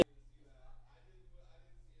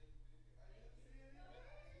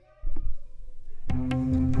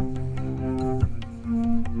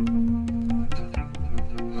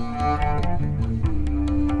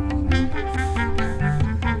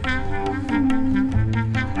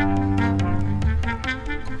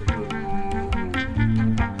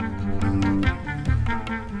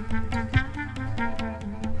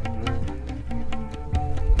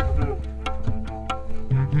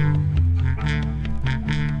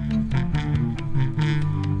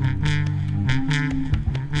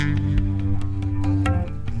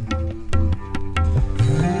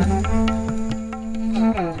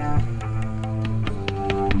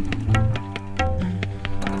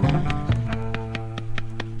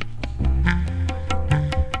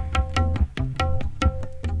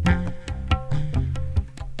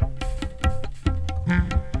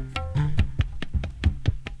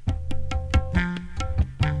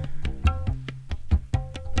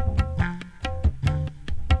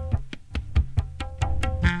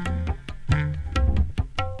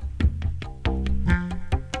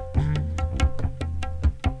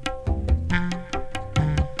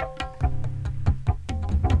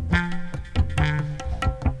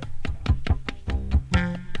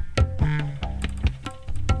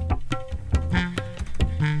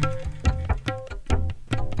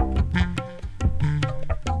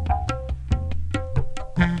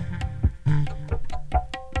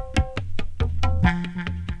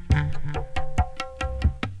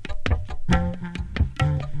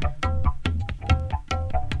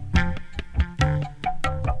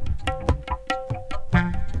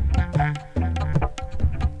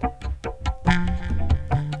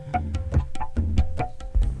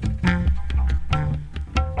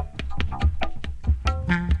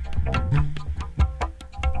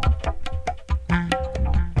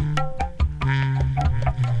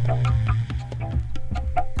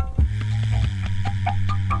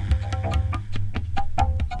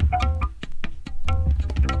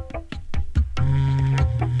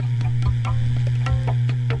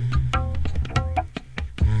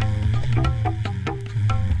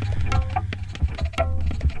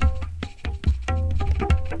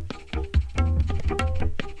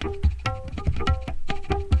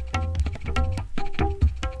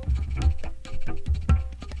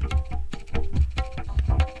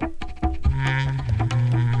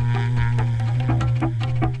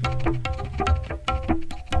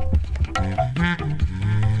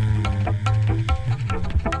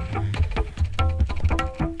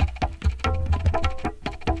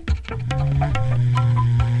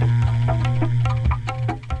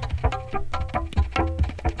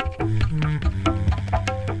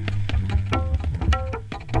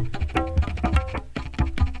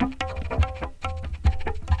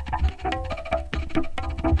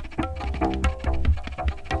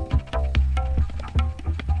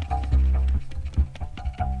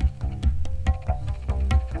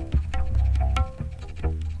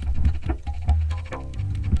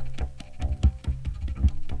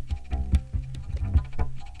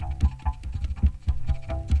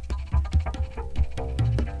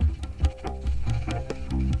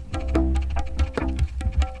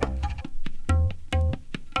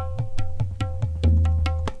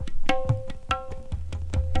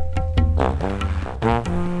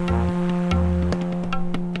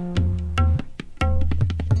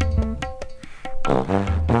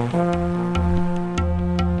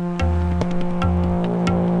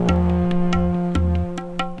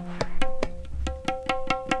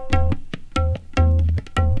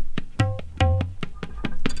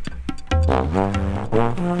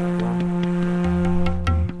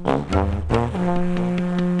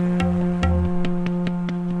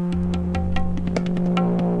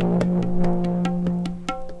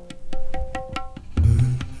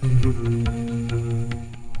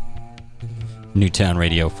Newtown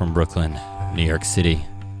Radio from Brooklyn, New York City.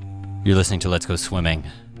 You're listening to Let's Go Swimming.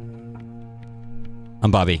 I'm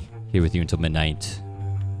Bobby, here with you until midnight.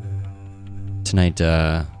 Tonight,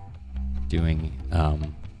 doing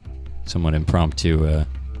somewhat impromptu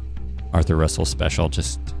Arthur Russell special,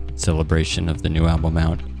 just celebration of the new album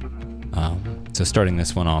out. So starting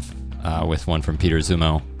this one off with one from Peter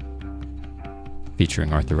Zummo,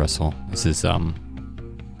 featuring Arthur Russell. This is a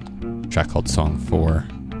track called Song 4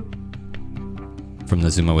 from the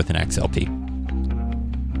Zummo with an X LP.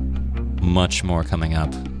 Much more coming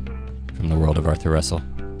up from the world of Arthur Russell.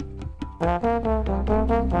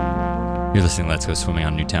 You're listening to Let's Go Swimming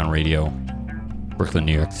on Newtown Radio, Brooklyn,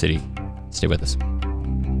 New York City. Stay with us.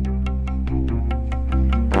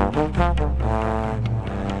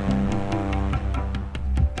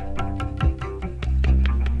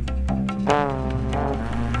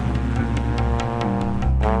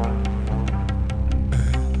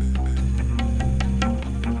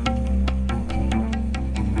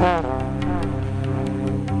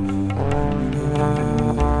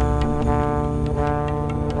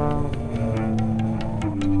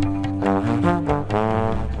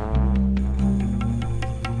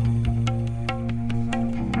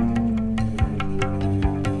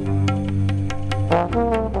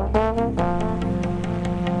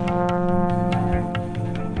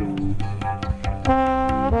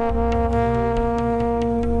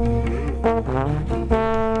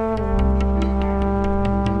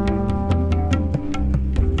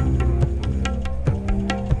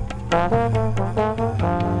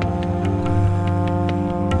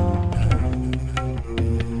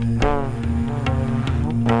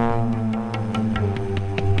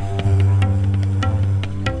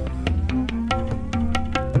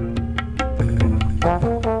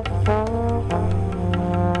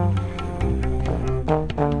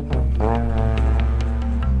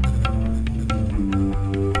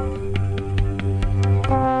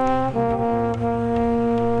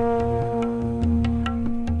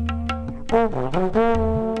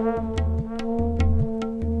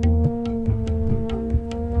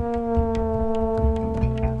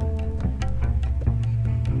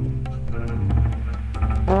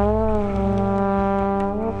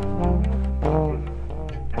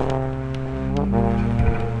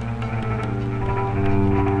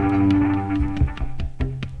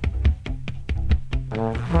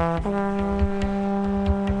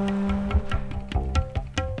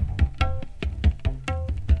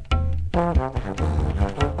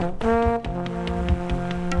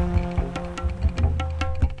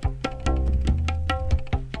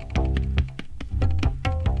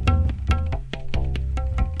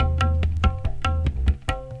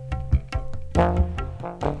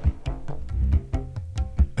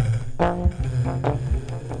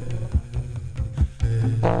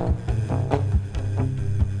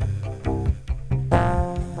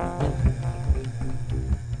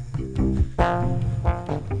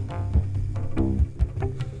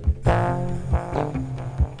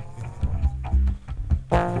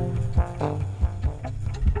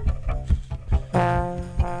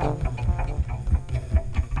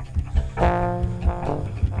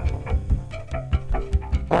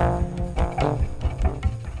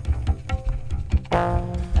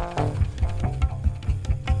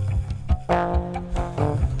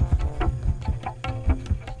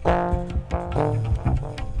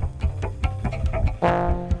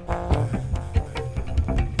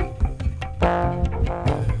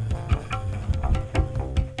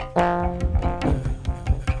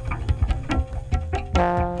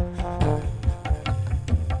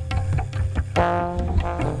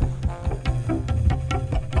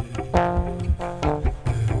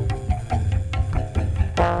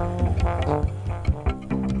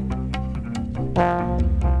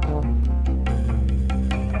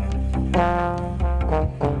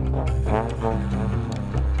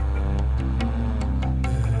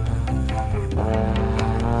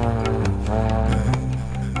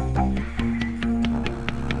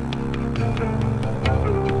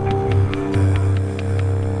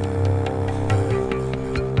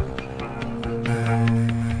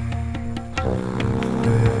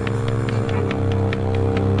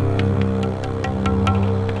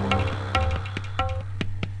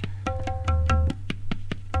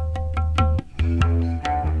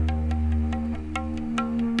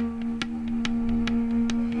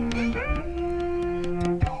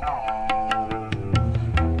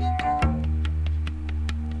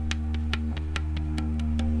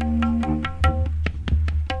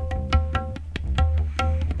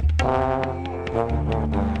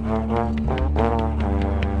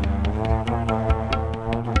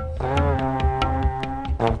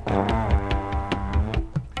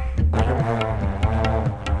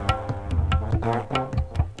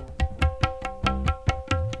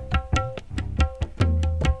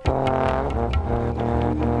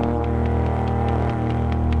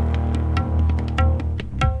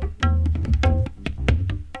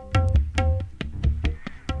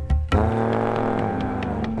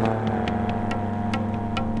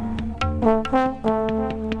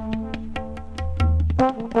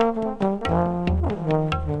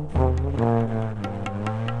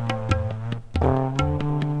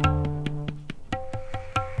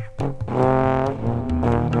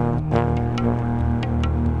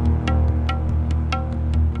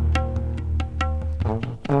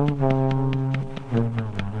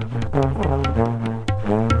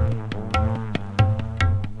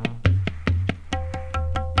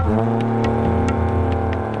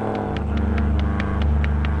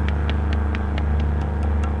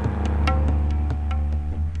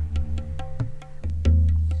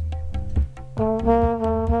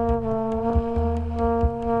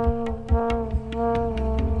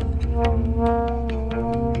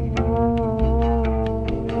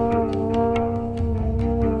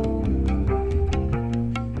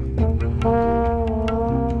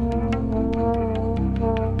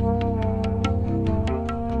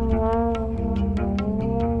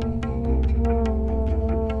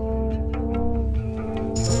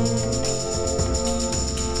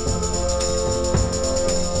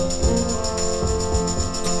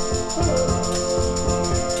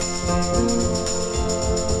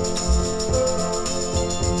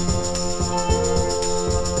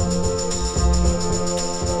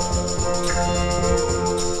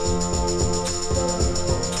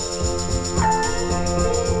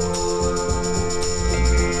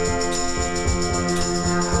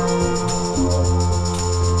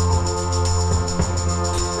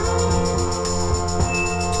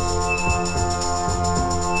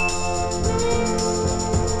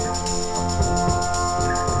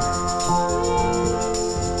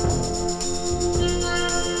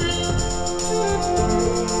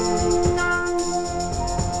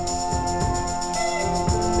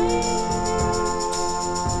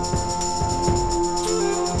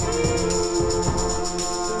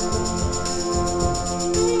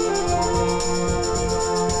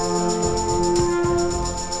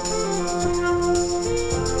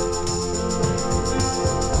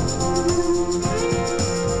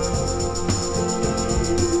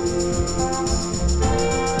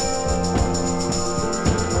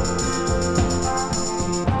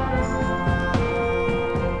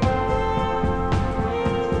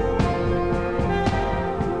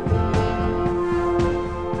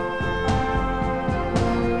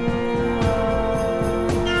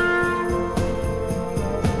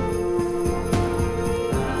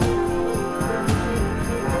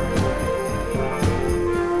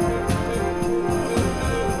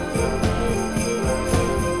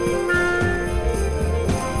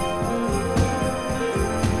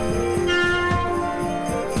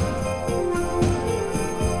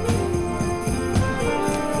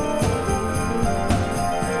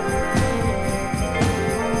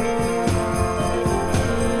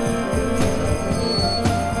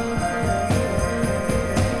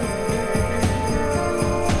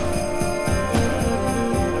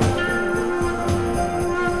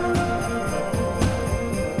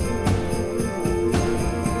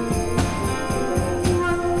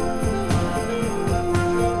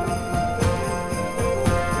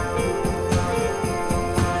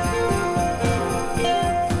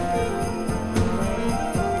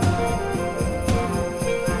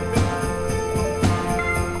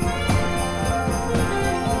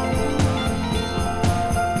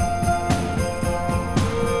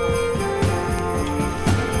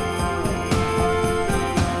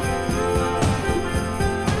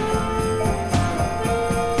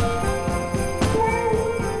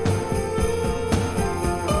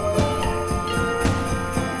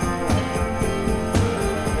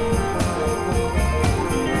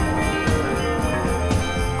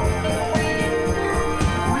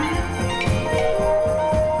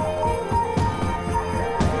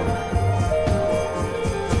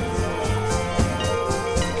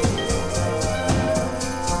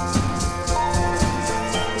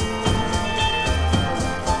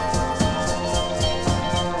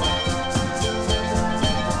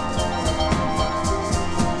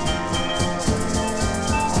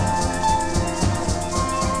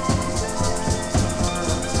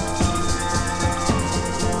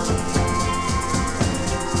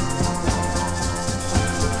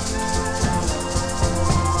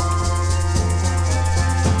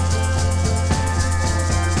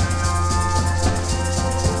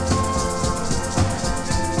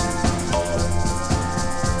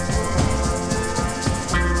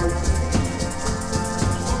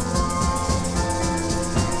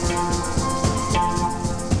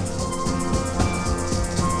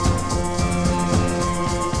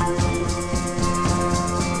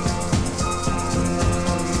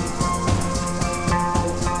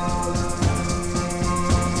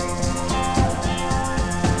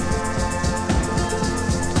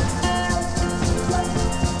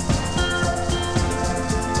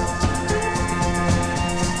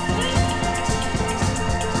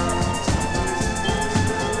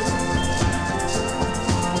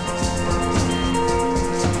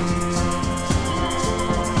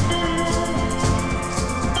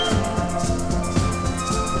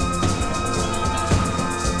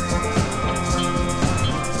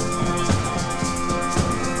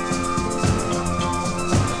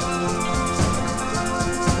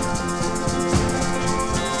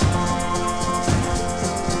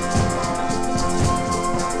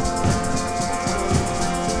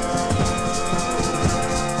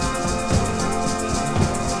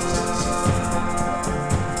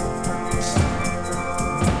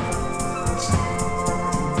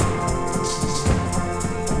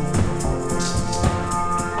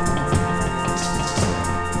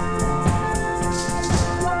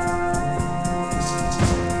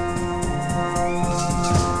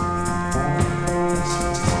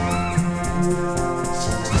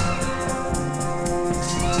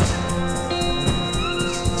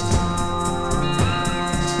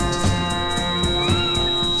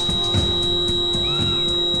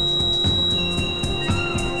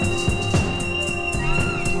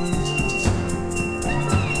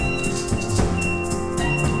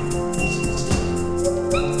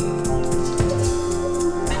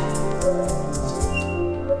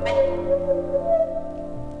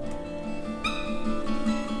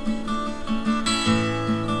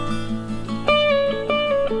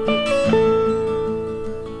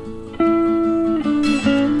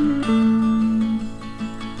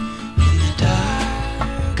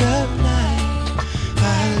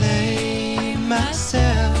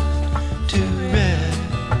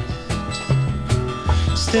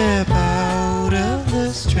 Step out of the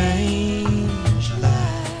strange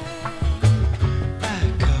light.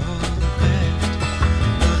 I call the bed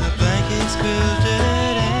with the blankets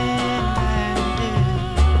quilted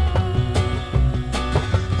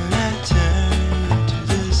and I turn to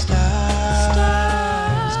the stars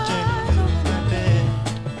turning through my bed.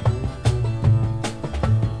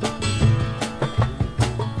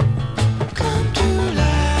 Come to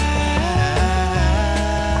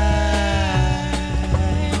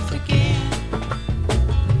life again.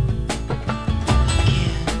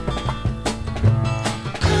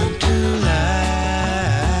 Come to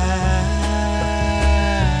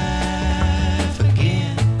life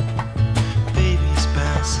again. Babies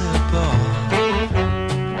bounce a ball,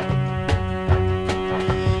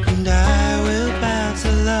 and I will bounce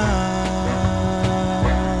along.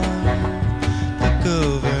 Look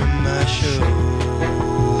over my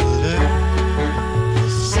shoulder,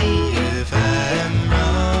 see if I am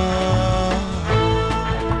wrong.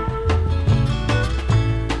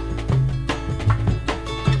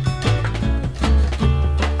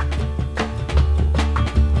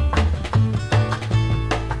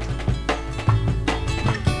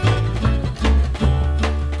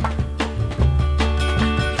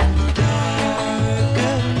 Dark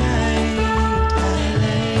of night, I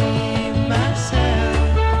lay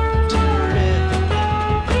myself to rest.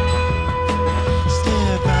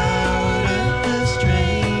 Step out of the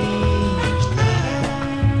strange light.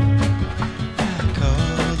 I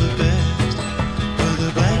call the best, for the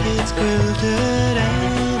blankets quilted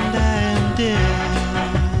and I am dead.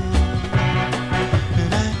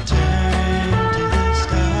 And I turn to the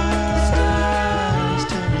stars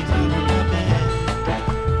turning through my bed.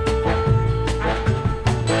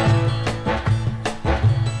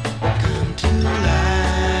 Come to life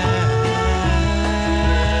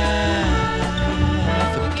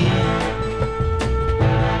again.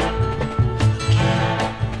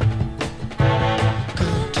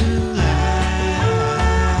 Come to life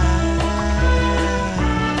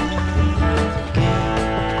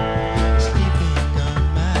again. Sleeping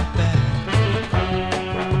on my back.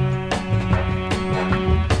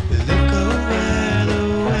 Look over the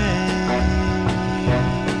way,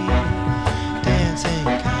 dancing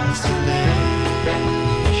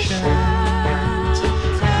constellations.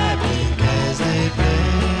 I blink as they play.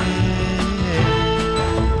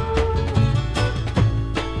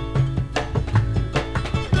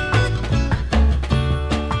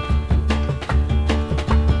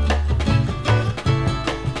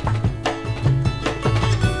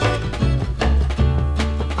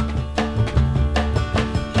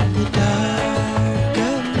 In the dark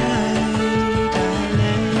of night, I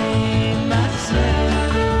lay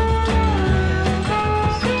myself to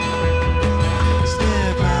rest.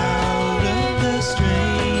 Step out of the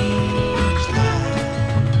strange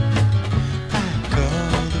light. I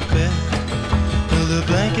call the bed, for the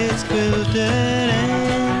blankets quilted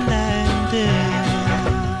and I'm dead.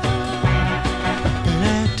 And I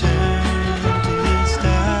turn to the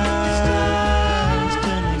stars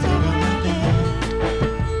turning over my bed.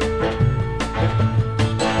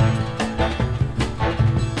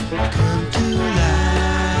 Come to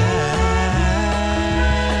life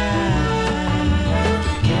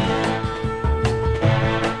again.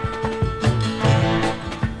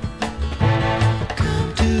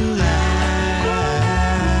 Come to life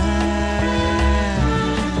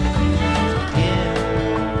again.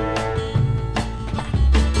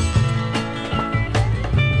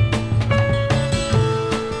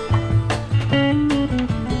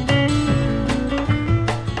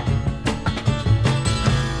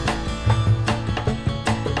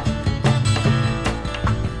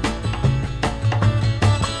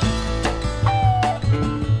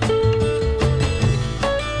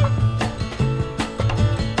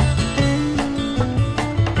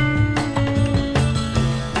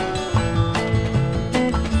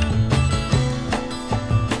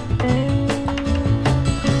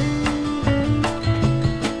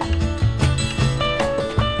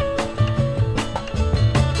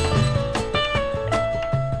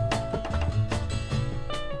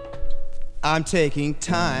 I'm taking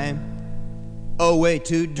time away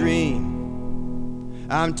to dream.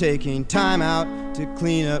 I'm taking time out to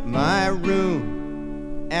clean up my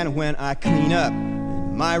room. And when I clean up,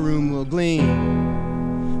 my room will gleam.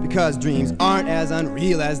 because dreams aren't as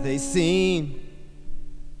unreal as they seem.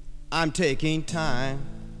 I'm taking time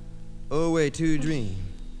away to dream.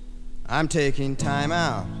 I'm taking time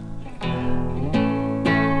out.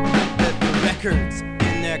 Put the records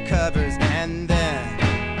in their covers and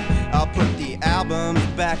then I'll put the albums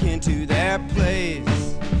back into their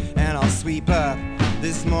place. And I'll sweep up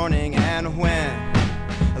this morning, and when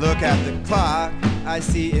I look at the clock, I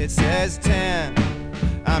see it says 10.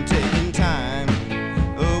 I'm taking time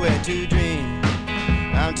away to dream.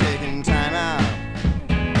 I'm taking time out.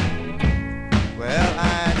 Well,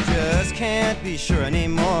 I just can't be sure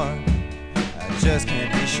anymore. I just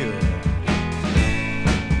can't be sure.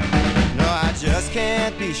 No, I just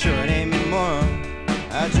can't be sure anymore.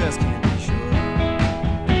 I just can't be sure.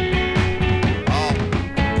 I'll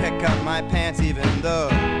pick up my pants even though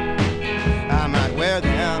I might wear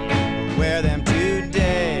them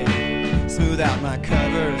today. Smooth out my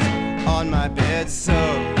covers on my bed so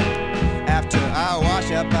after I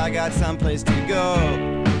wash up I got someplace to go.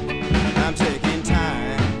 I'm taking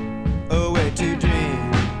time away to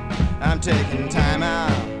dream. I'm taking time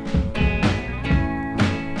out.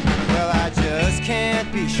 Well, I just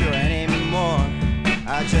can't be sure anymore.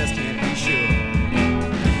 I just can't be sure.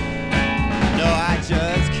 No, I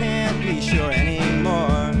just can't be sure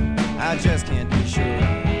anymore. I just can't be sure.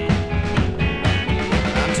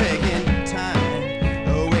 I'm taking time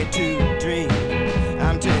away to dream.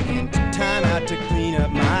 I'm taking time out to clean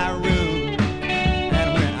up my room.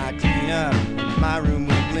 And when I clean up, my room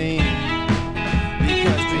will gleam.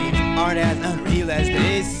 Because dreams aren't as unreal as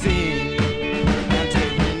they seem. I'm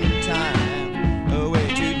taking time away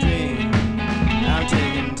to dream. I'm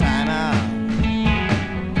taking time out.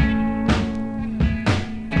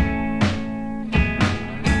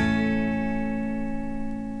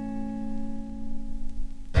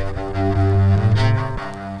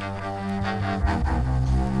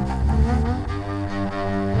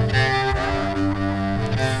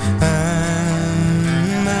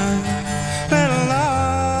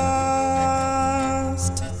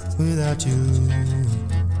 Without you,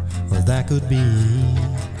 well, that could be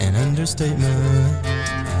an understatement.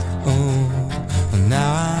 Oh, well,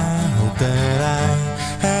 now I hope that I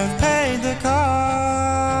have paid the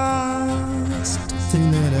cost to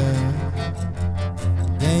let a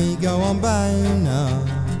day go on by and not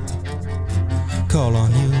call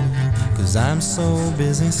on you. 'Cause I'm so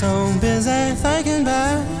busy thinking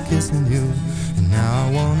about kissing you. And now I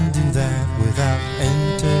wanna do that without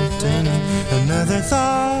entertaining another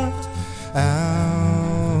thought.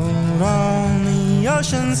 Out on the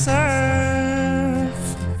ocean surf,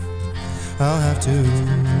 I'll have to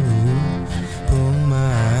pull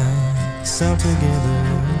myself together.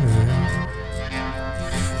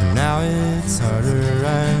 Now it's harder,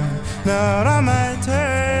 I'm not on my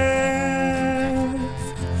turf.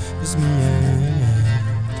 Just me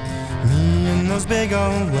and those big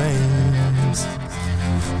old waves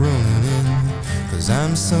rolling in. 'Cause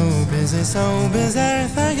I'm so busy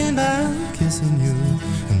thinking about kissing you.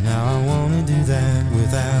 And now I wanna do that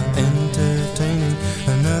without entertaining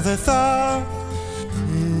another thought.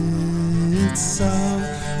 It's so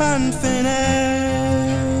unfinished,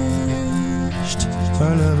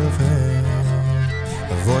 our love affair.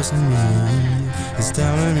 A voice in me is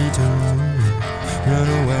telling me to run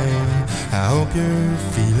away. I hope your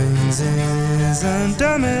feelings isn't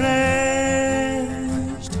diminished.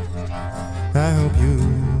 I hope you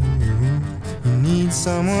need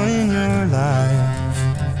someone in your life,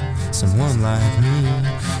 someone like me.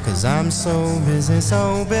 'Cause I'm so busy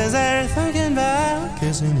thinking about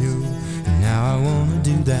kissing you. And now I wanna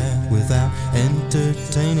do that without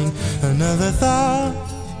entertaining another thought.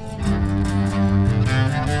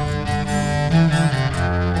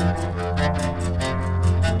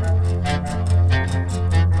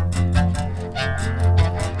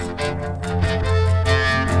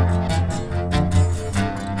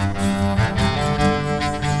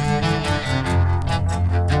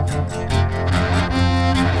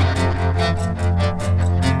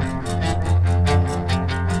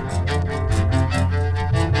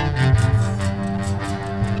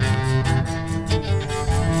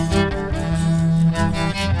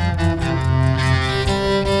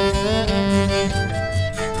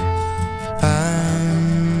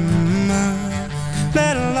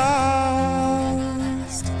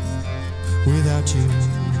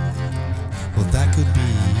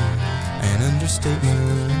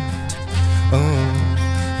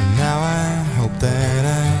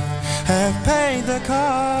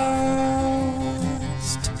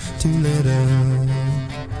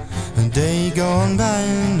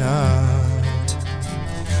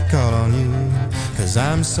 'cause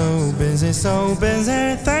I'm so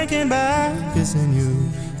busy thinking about kissing you.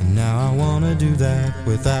 And now I wanna do that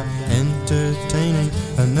without entertaining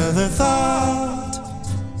another thought.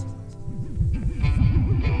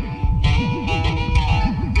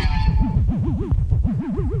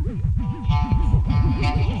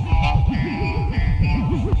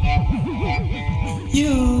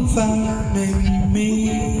 You found in me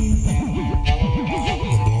the boy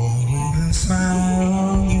with a smile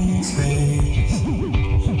on his face.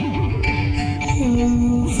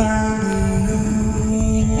 You found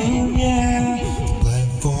him, yeah, the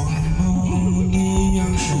platform on the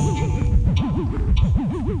ocean.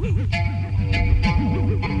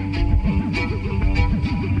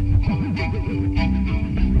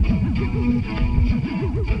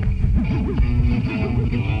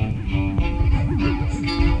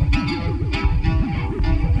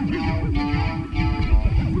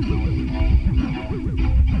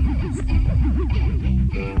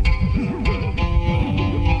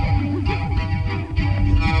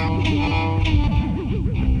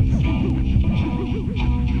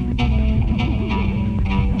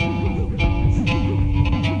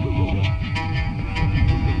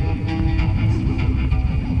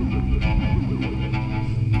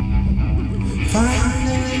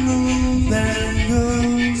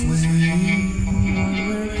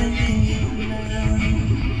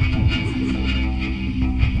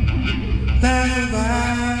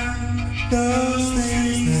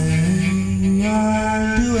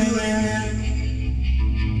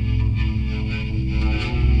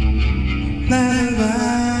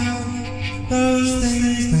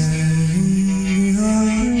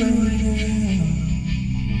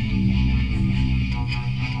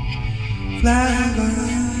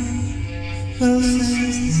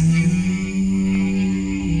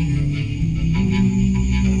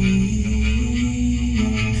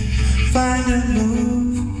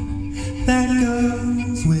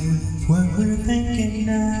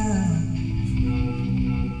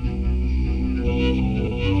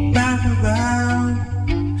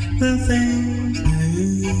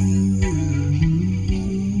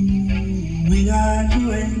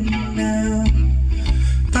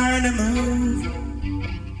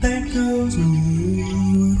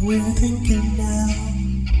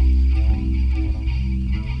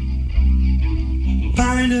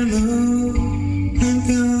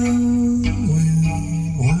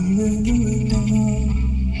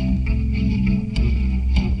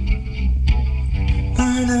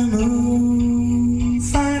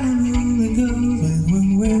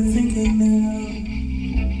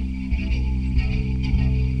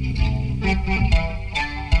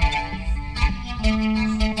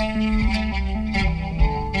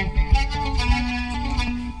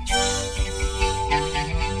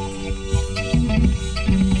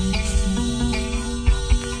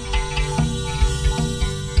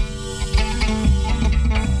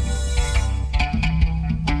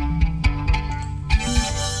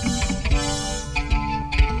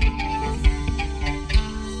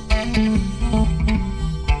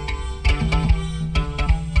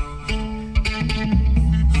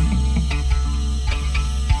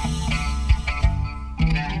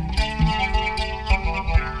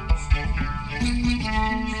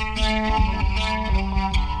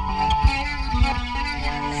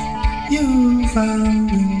 You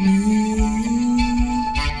found it.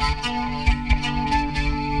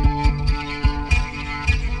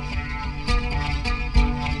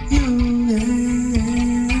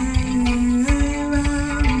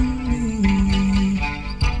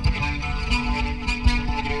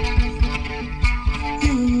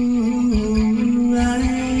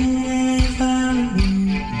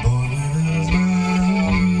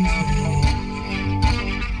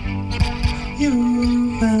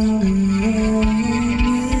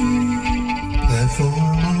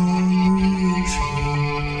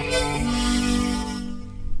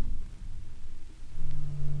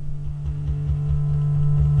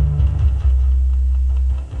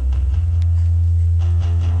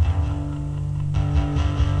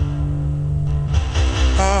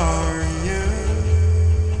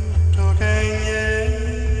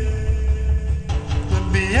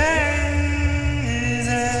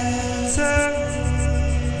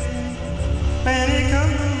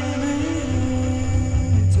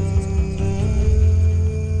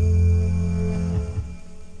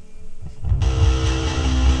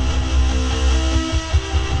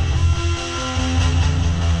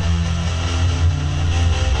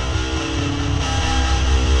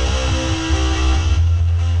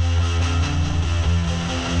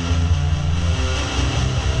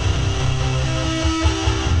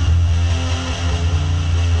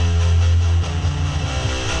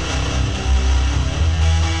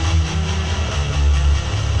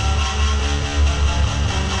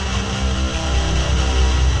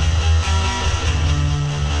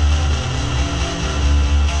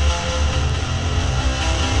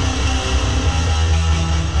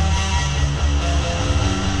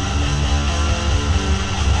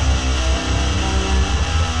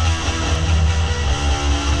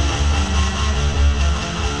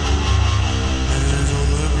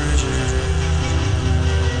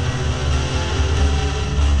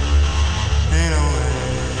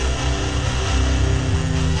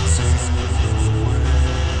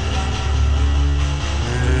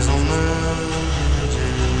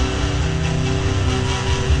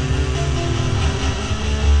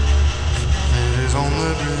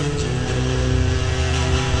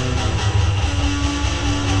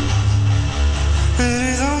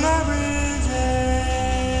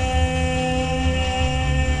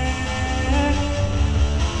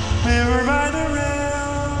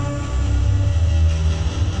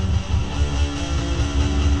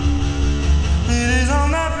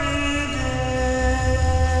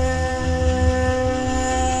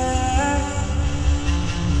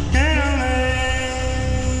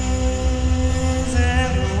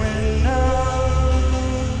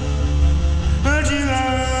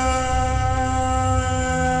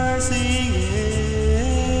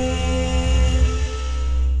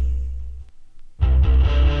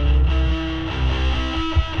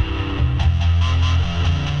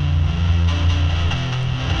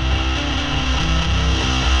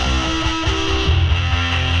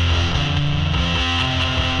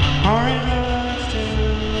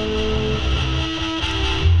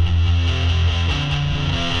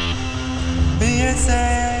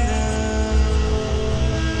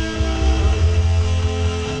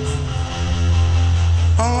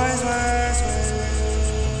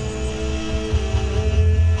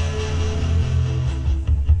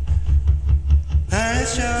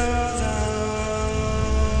 shows up.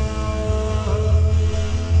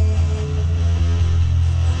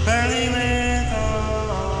 Barely with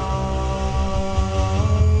all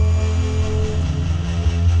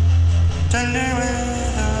tender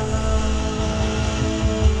with all,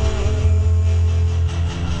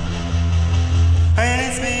 and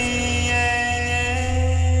it's me.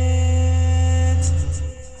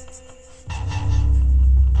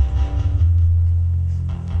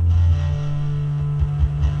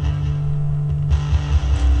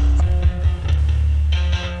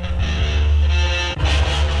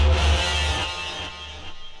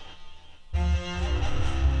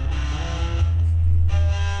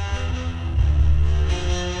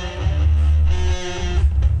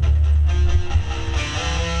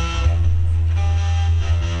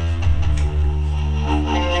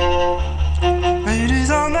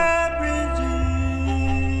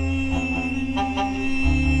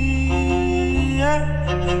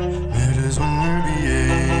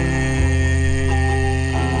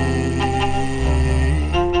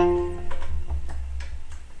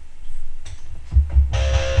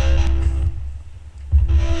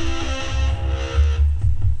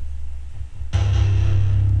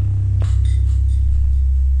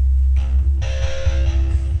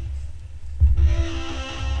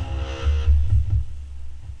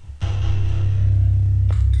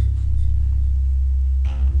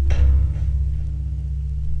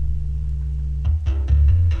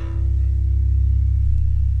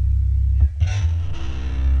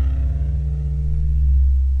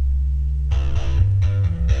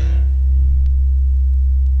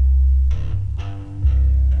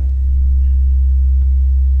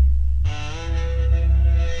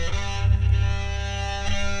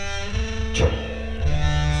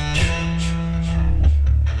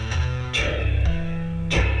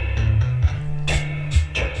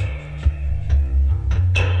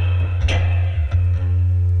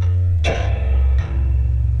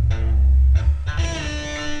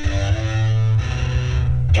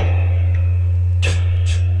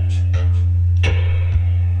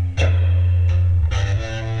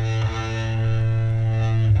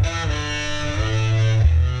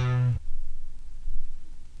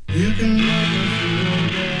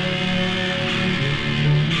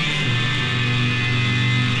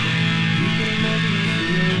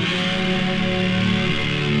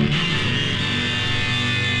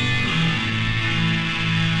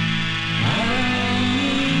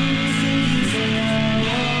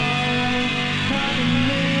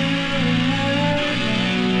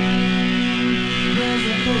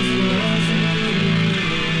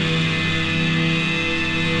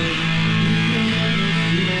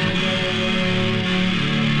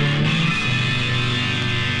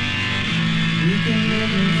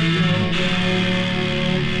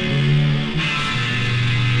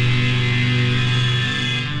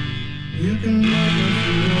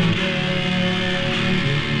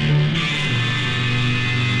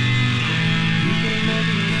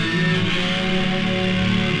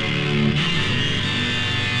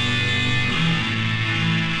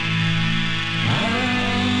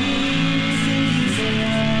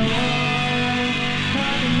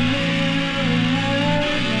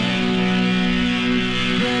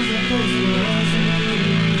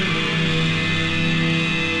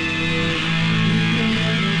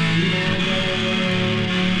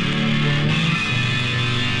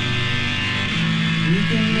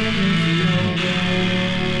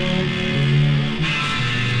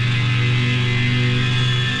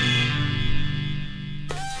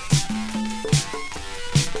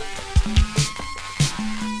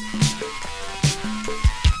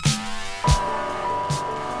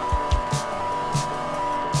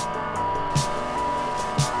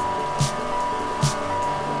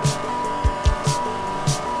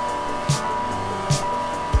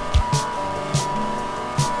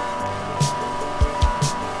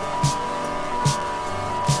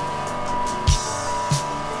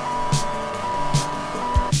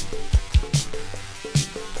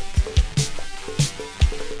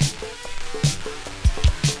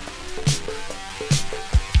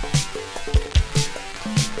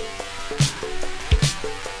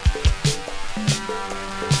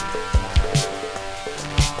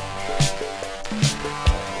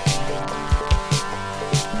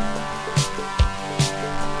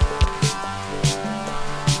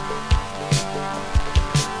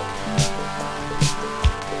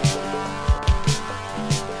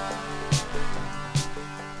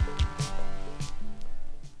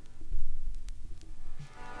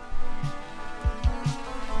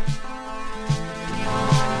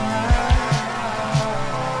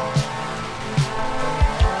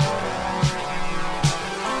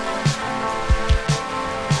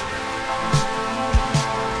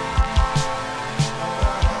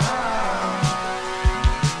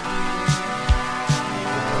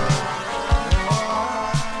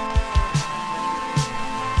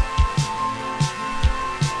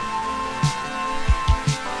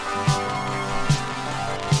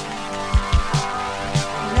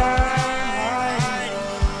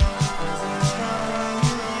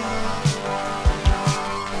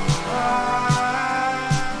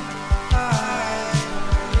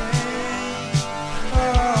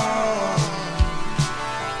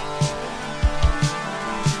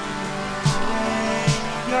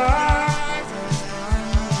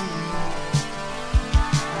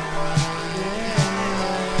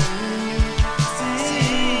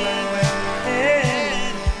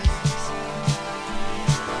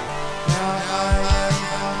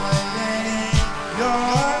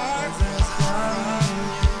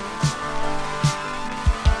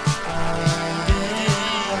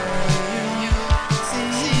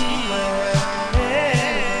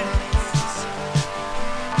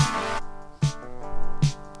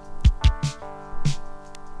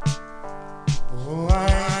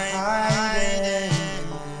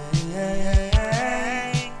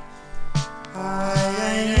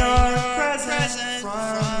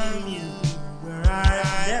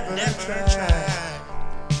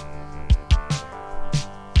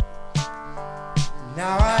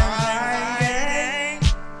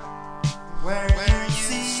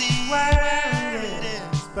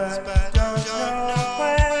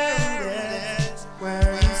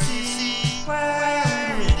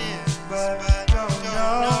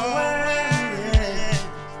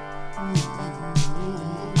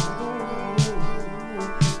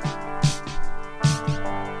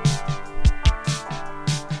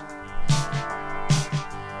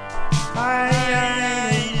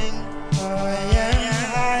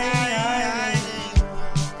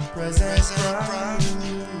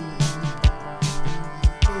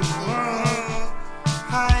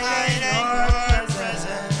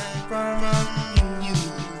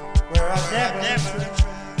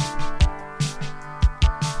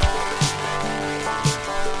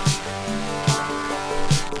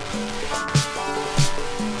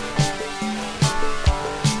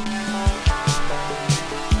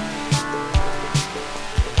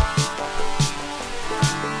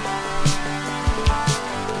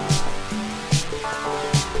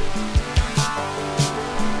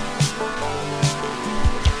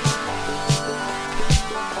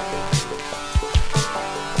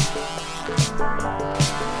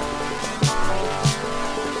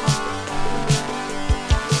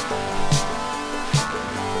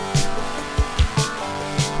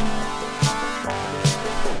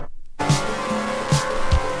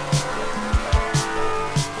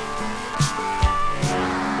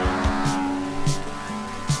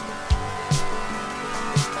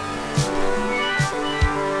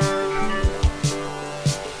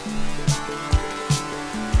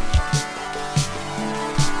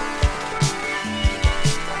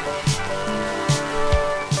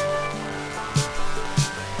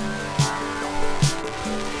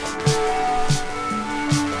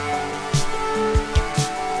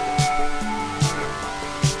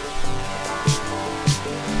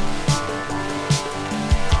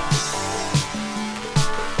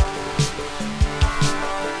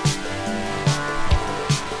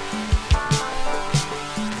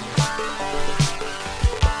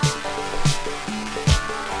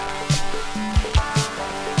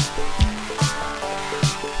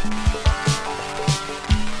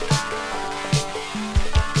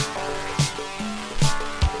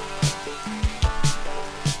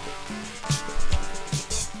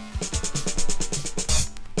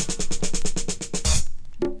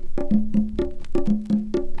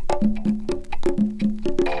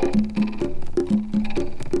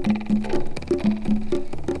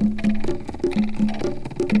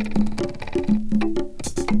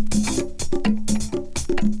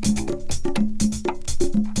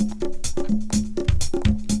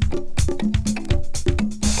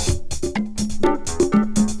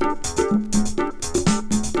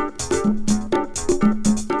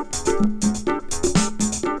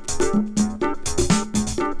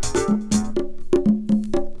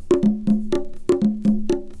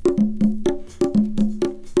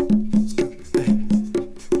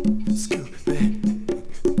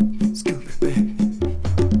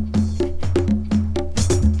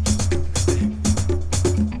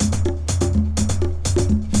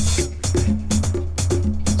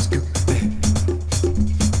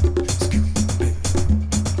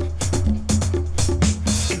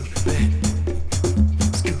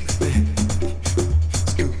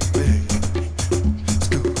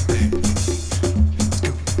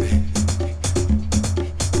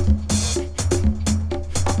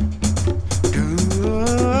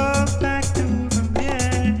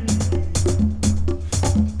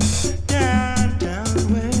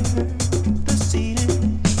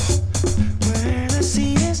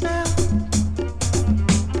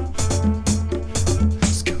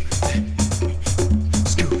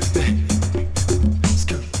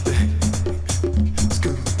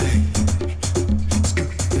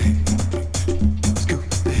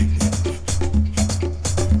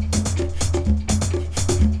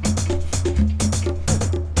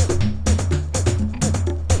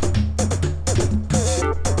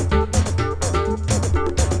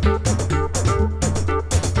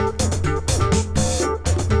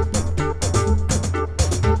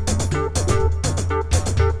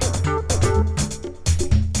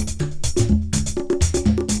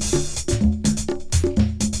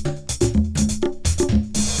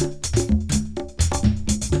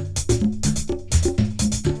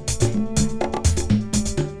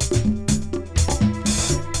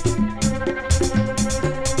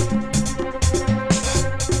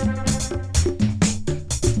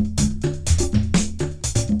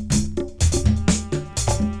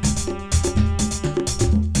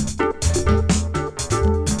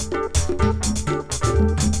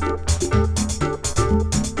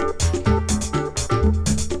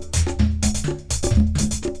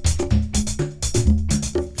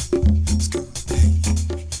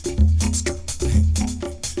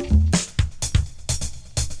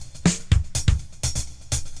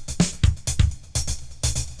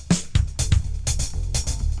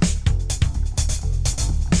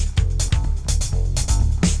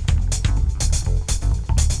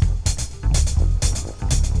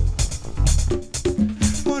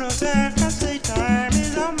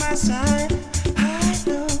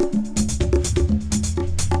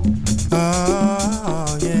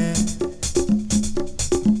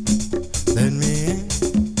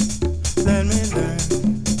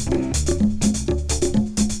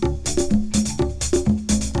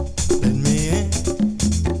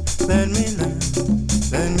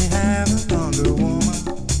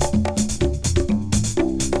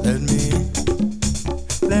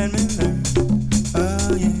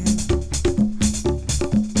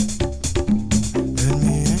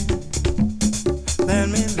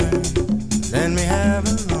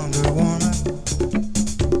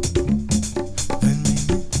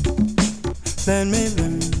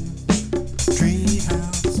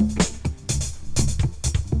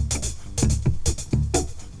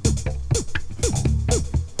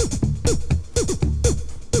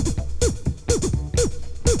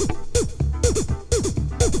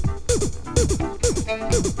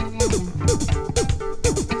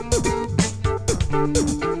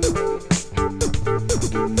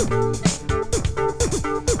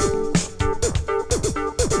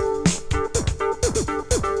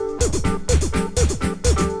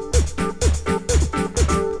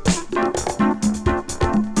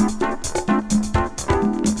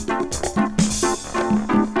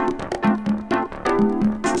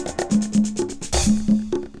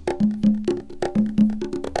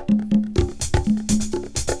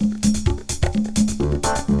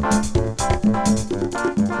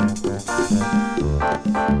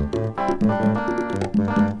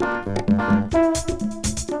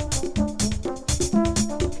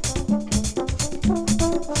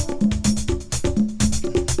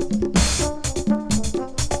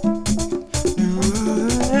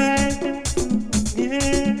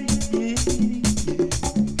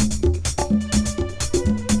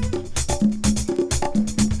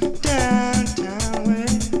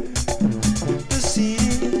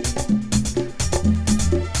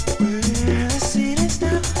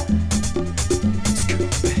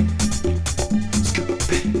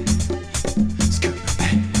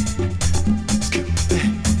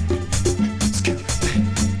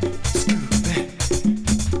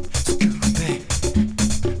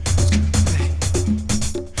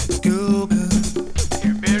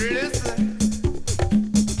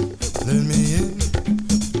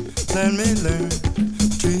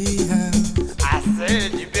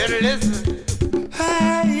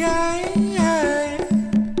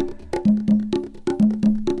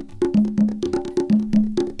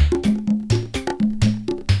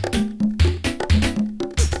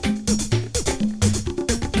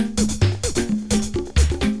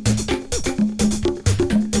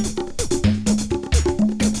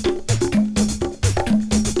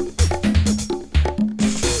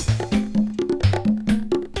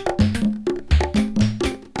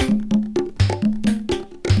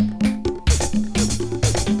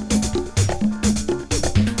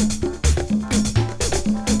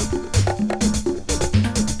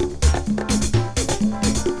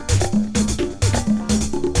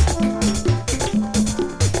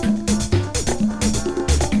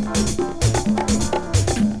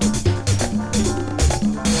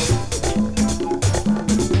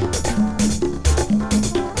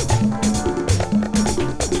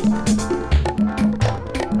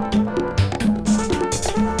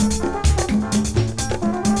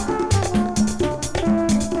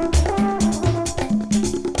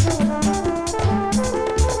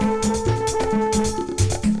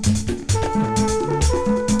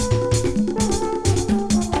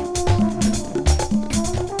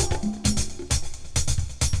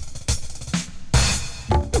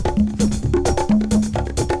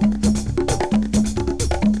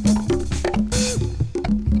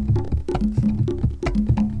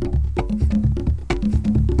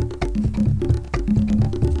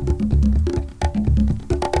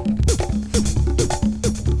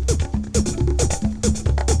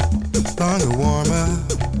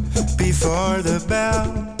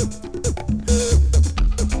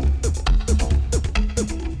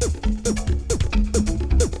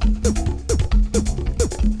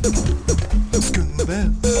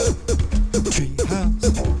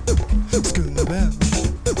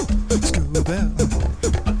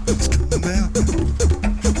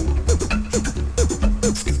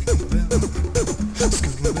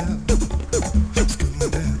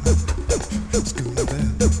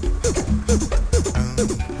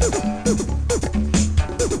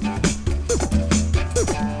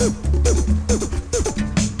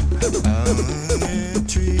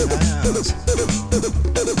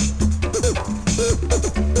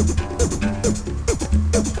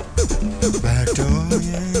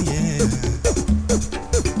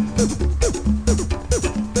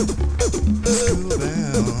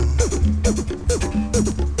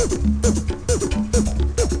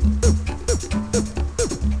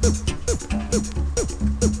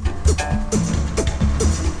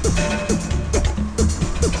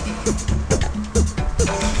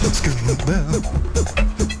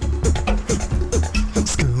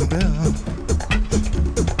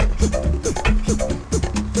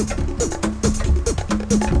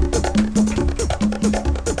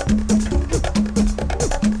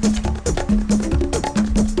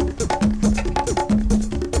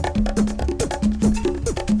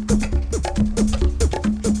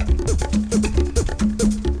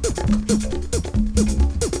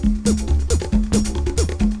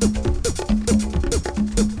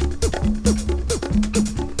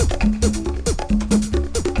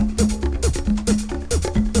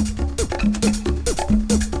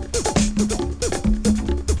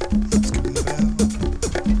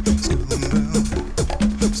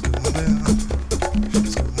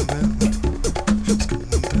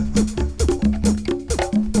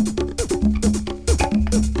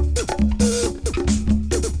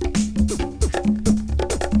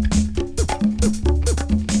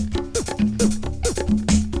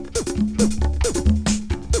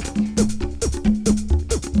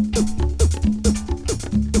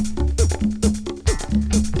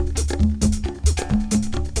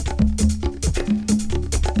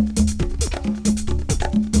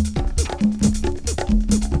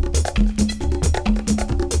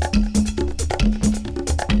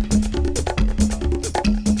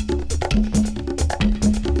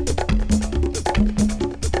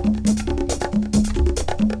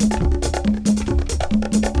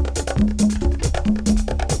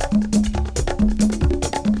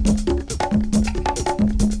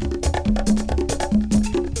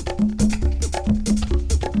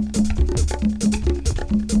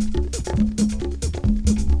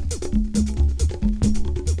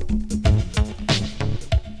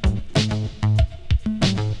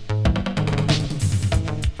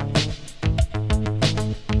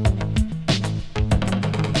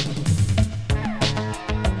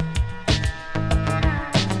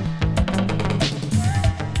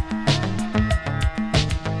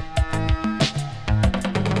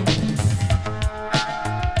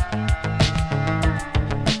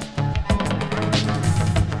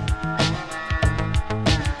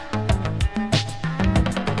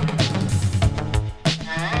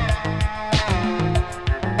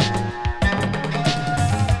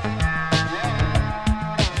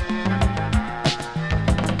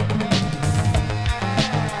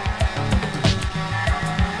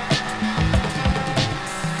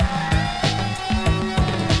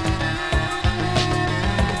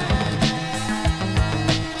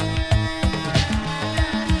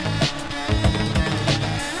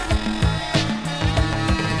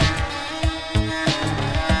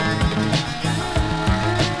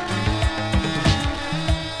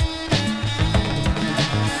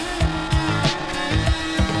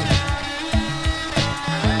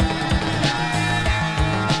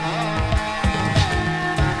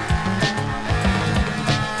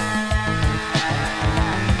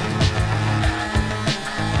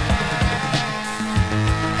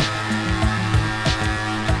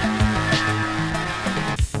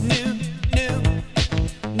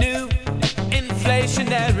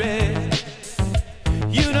 scary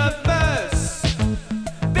universe,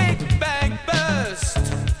 Big Bang burst,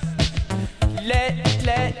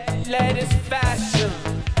 latest fashion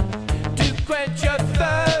to quench your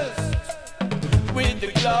thirst with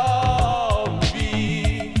the glory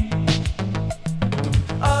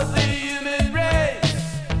of the human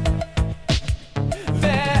race.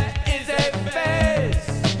 There is a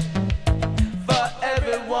face for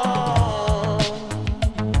everyone.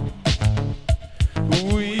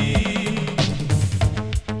 We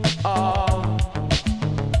are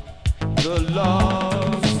the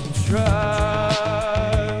lost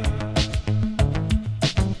tribe.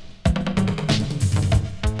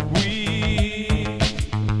 We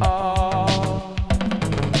are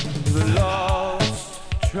the lost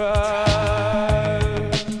tribe.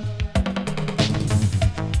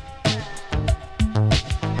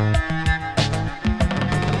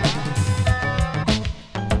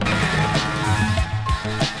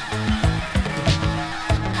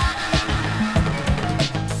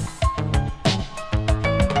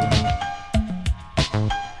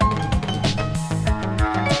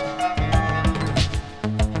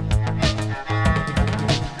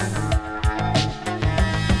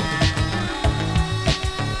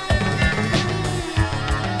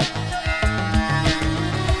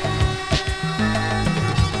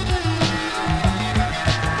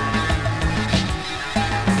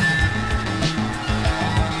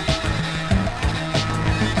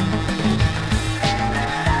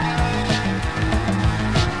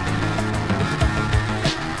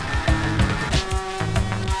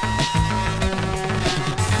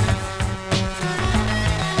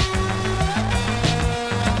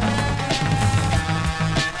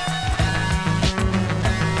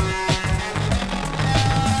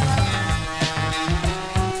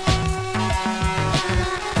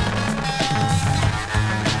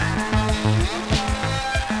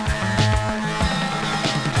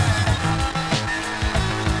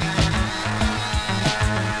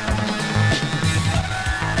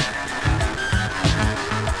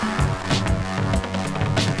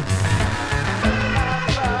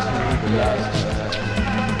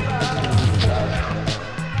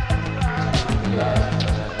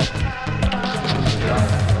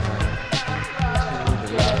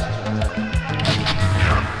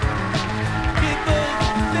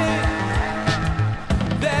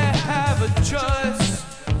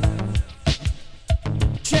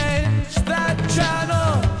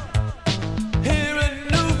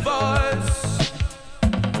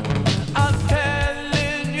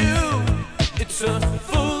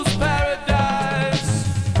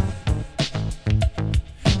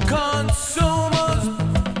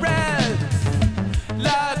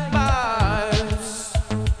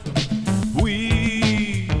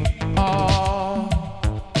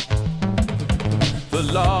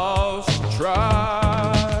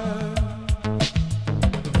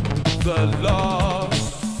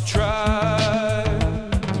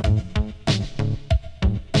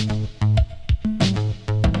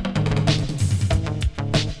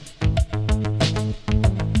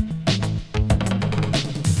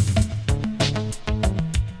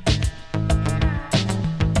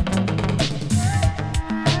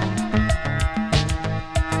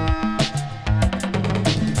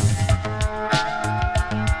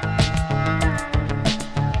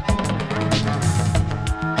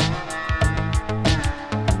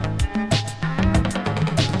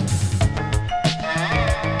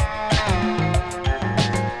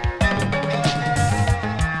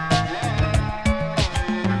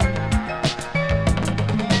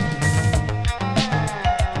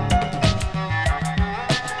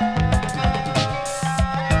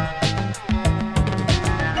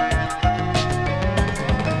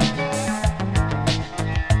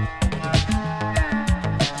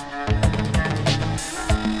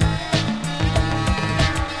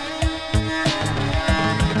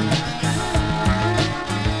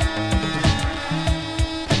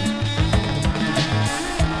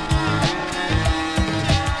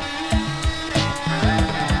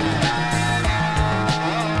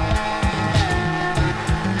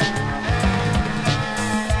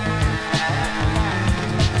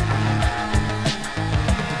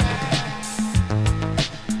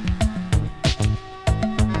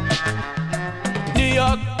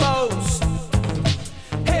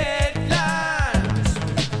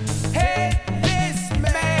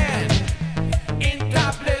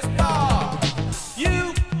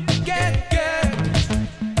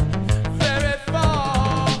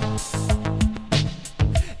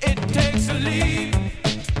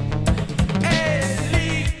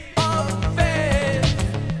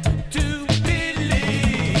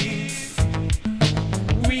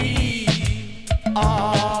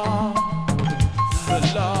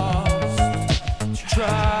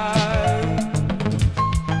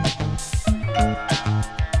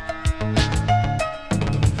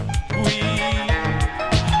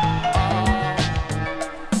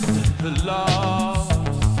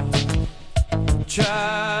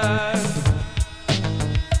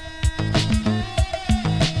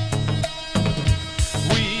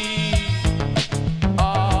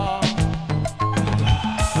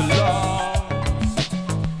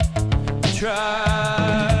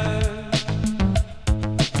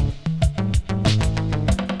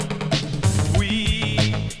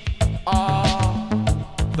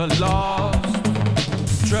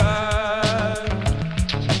 lost track.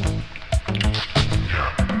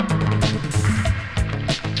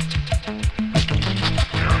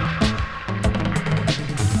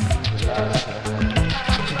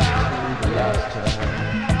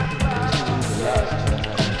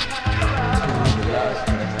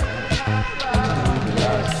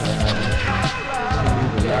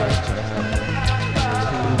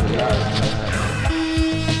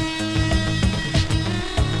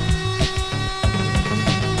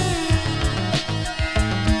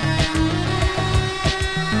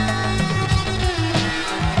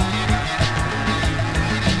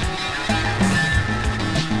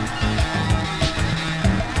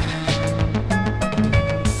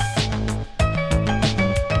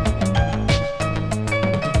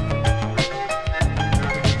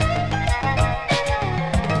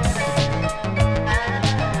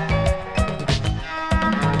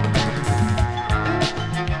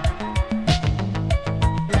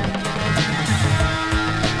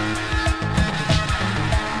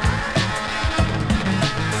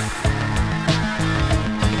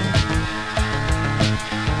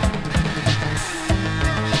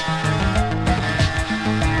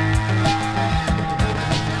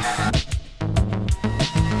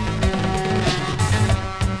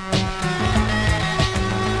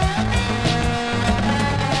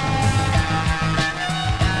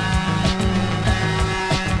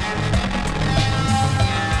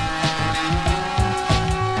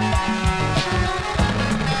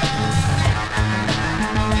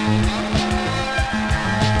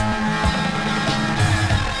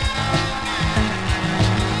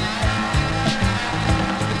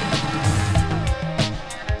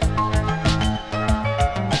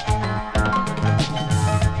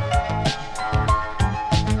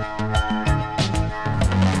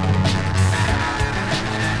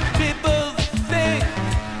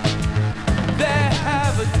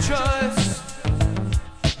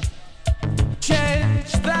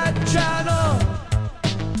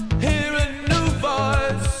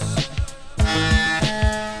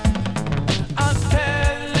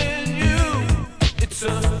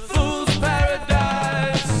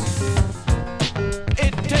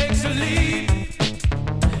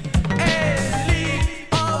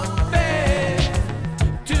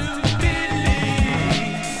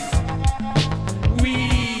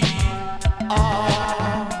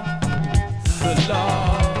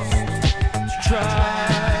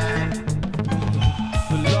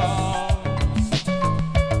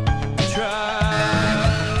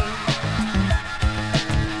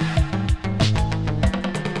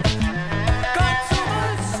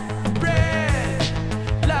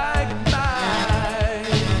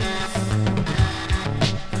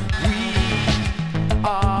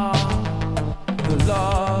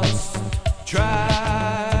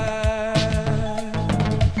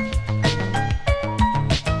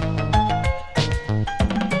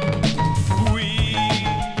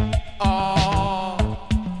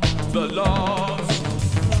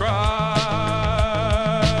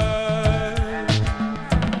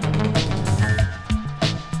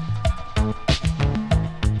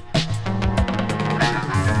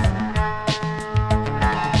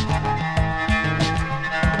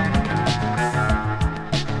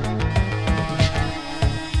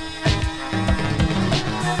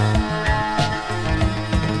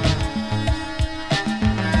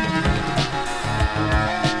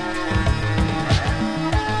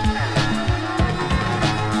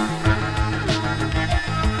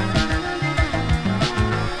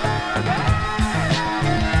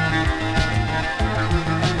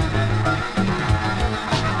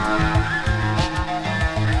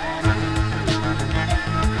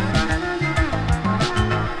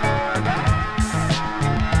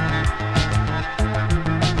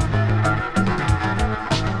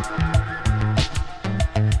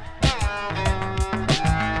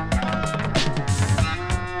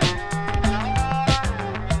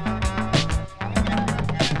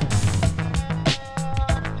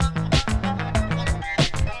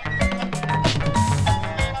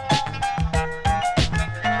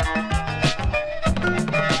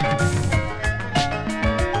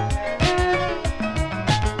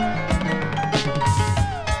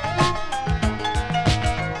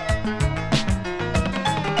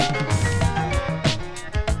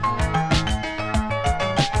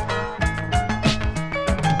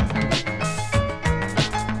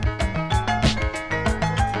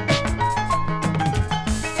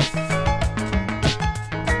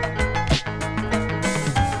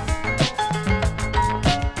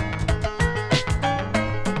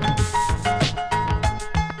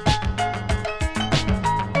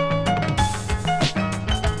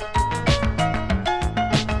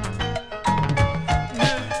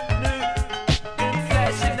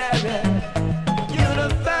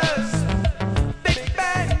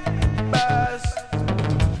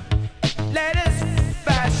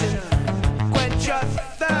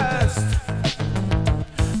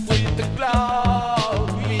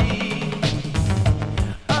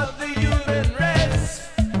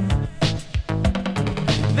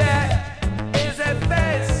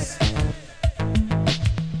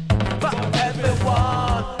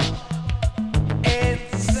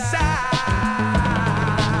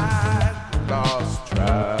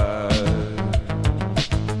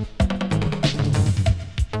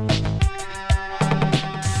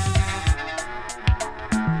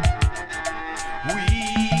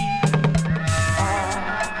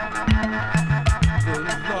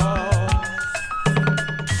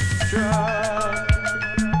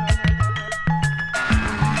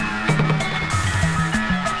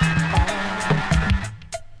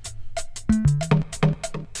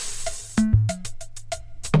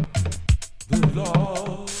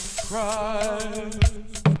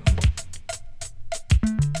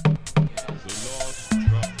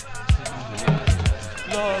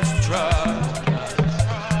 lost track.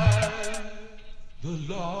 The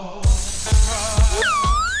lost track.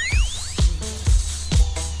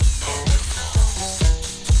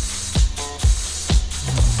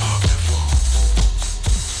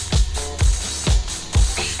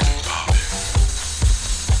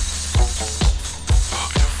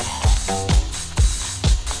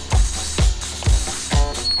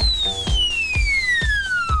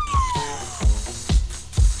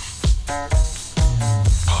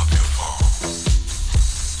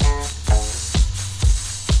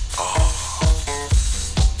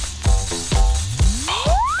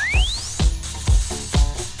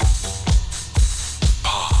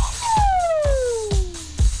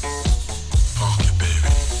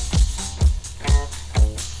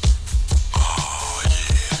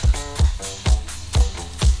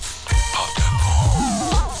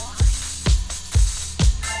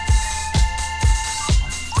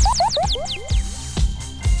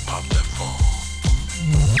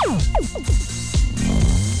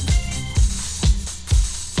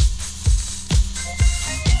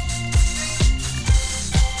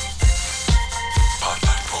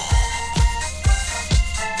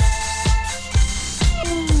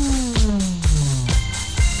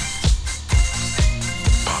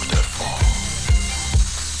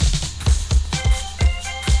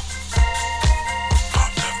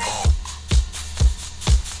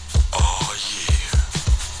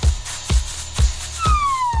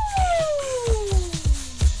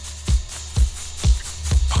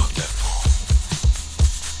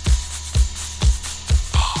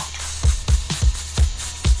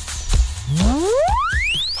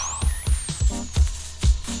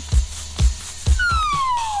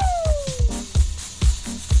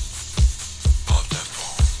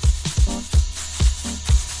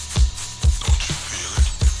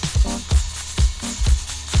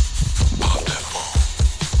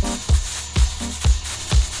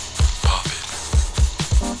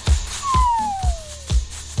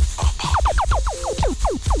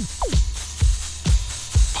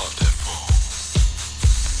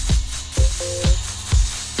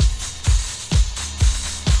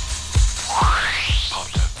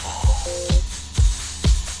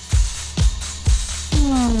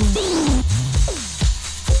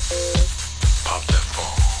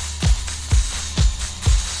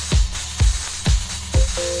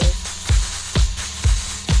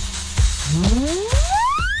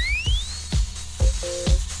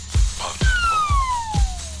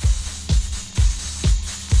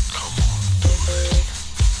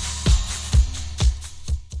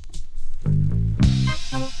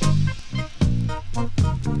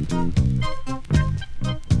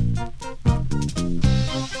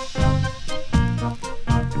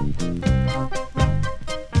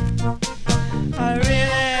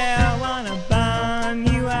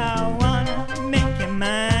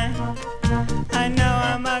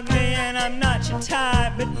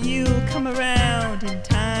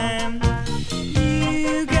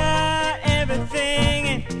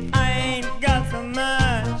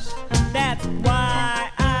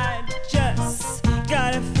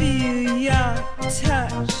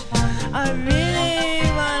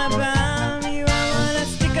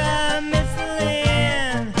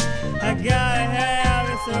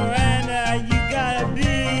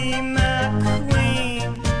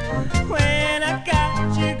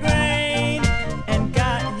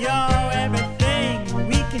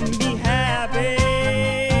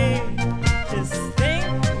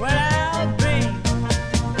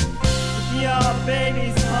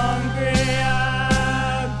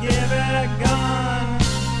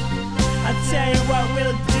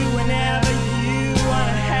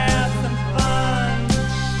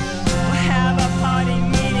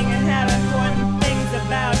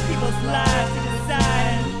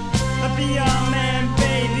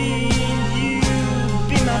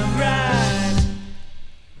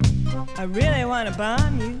 I really wanna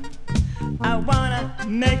bomb you. I wanna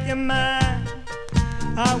make you mine.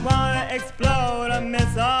 I wanna explode a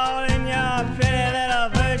missile in your pretty little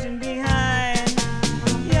version behind.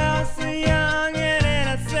 You're so young and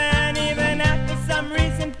innocent, even after some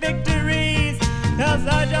recent victories. You're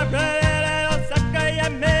such a pretty little sucker, you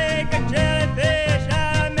make a jellyfish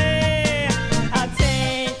out of me. I'll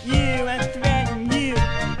take you and threaten you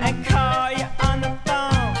and call you on the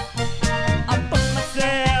phone. I'll put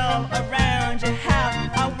myself around your house,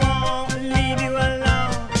 I won't leave you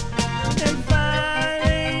alone. And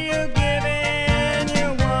finally you give in, you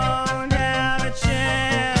want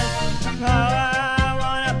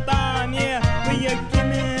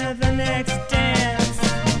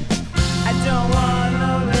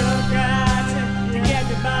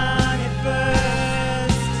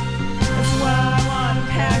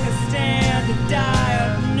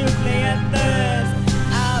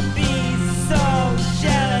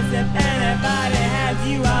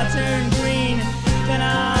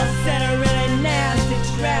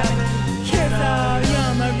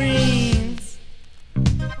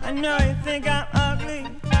know you think I'm ugly,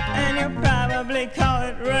 and you'll probably call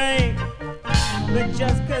it rape. But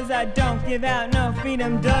just 'cause I don't give out no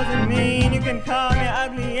freedom doesn't mean you can call me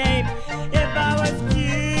ugly ape. If I was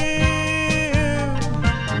cute,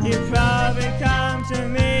 you'd probably come to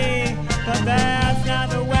me. But that's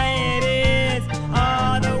not the way it is,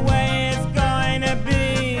 or the way it's going to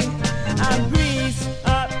be. I grease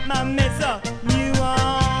up my missile, you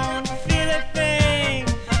won't feel a thing.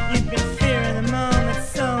 You've been fearing the moment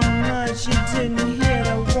so much you didn't hear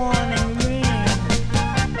the warning ring.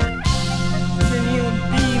 Then you'll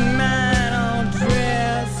be mine all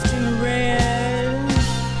dressed in red,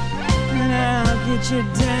 and I'll get you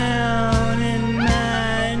down in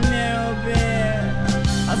my narrow bed.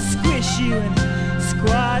 I'll squish you and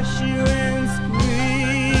squash you and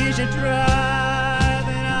squeeze you dry.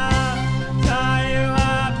 Then I'll tie you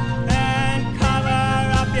up and cover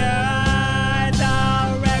up your eyes.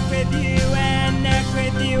 I'll wreck with you and neck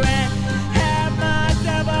with you and have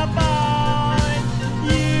myself a ball. And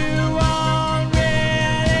you won't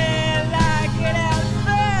really like it at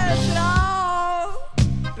first at all.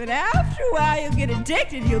 But after a while you'll get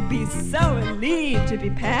addicted. You'll be so relieved to be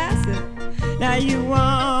passive. Now you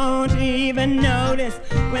won't even notice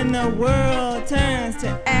when the world turns to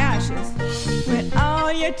ashes, when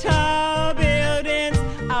all your tall buildings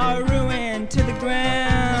are ruined to the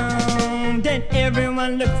ground. Then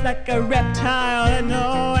everyone looks like a reptile and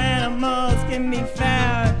no animals can be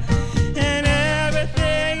found. And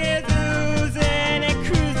everything is oozing and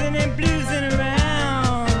cruising and bluesing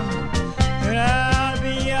around. But I'll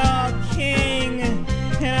be your king and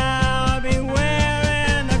I'll be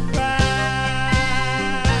wearing the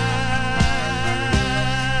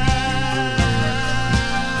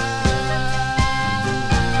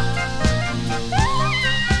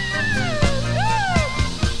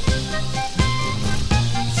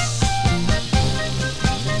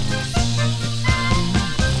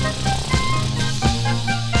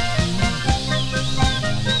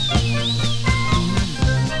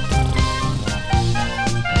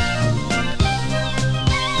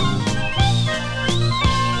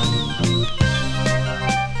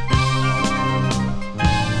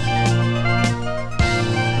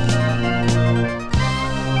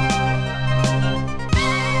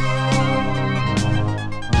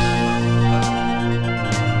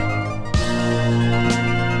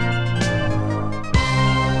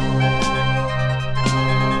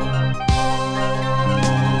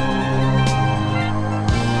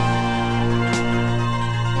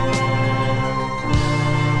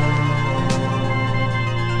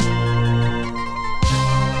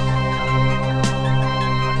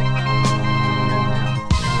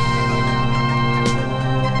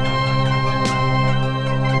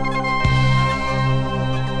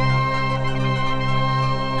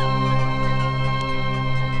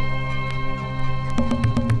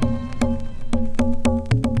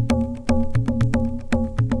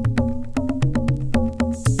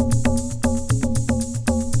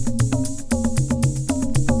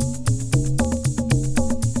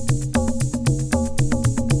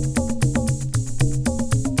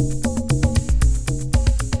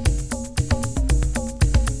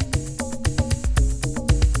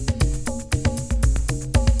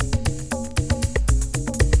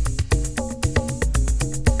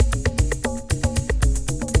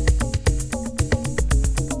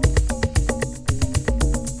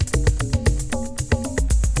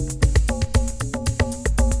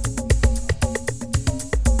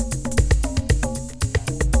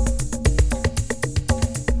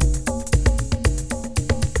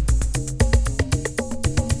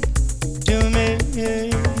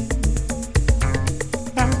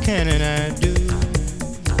can and I do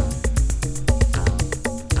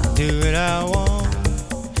what I want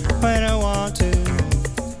when I want to.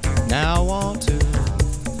 Now I want to.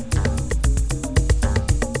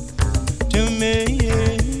 To me,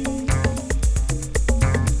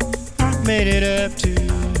 I made it up to.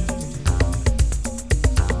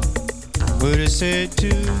 What I said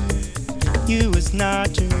to you was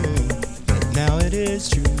not true, but now it is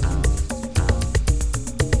true.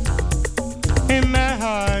 In my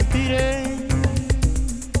heart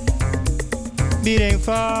beating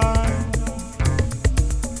far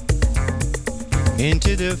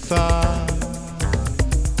into the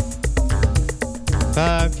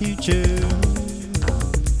far future.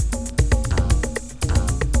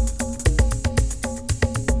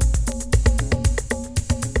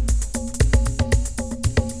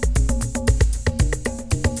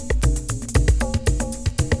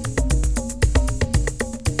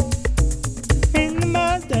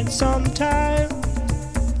 Sometime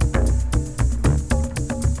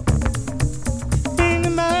in the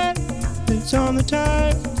mud were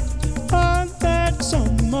tired on that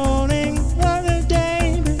summer morning of the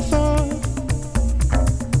day before,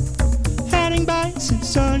 heading by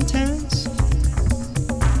since intense.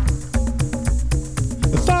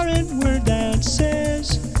 A foreign word that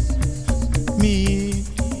says me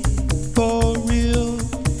for real.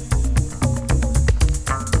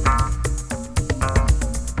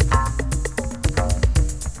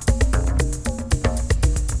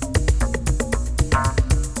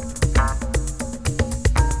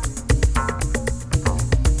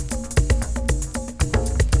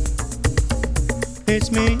 It's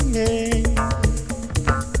me,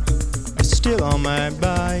 still on my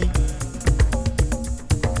bike,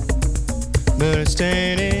 but I'm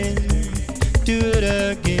standing, do it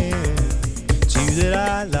again. It's you that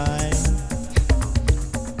I like.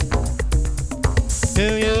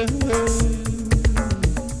 Oh,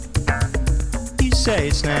 you say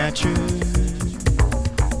it's not true.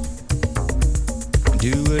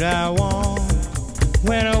 Do what I want,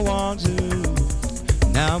 when I want to,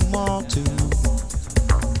 now I want to.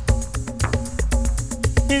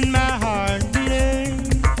 In my heart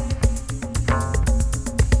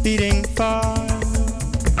beating far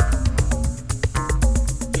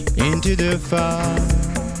into the far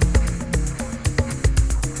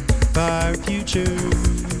future.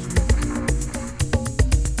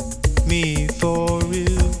 Me for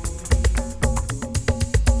real.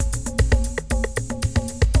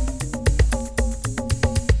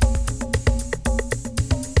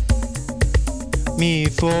 Me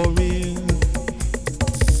for real.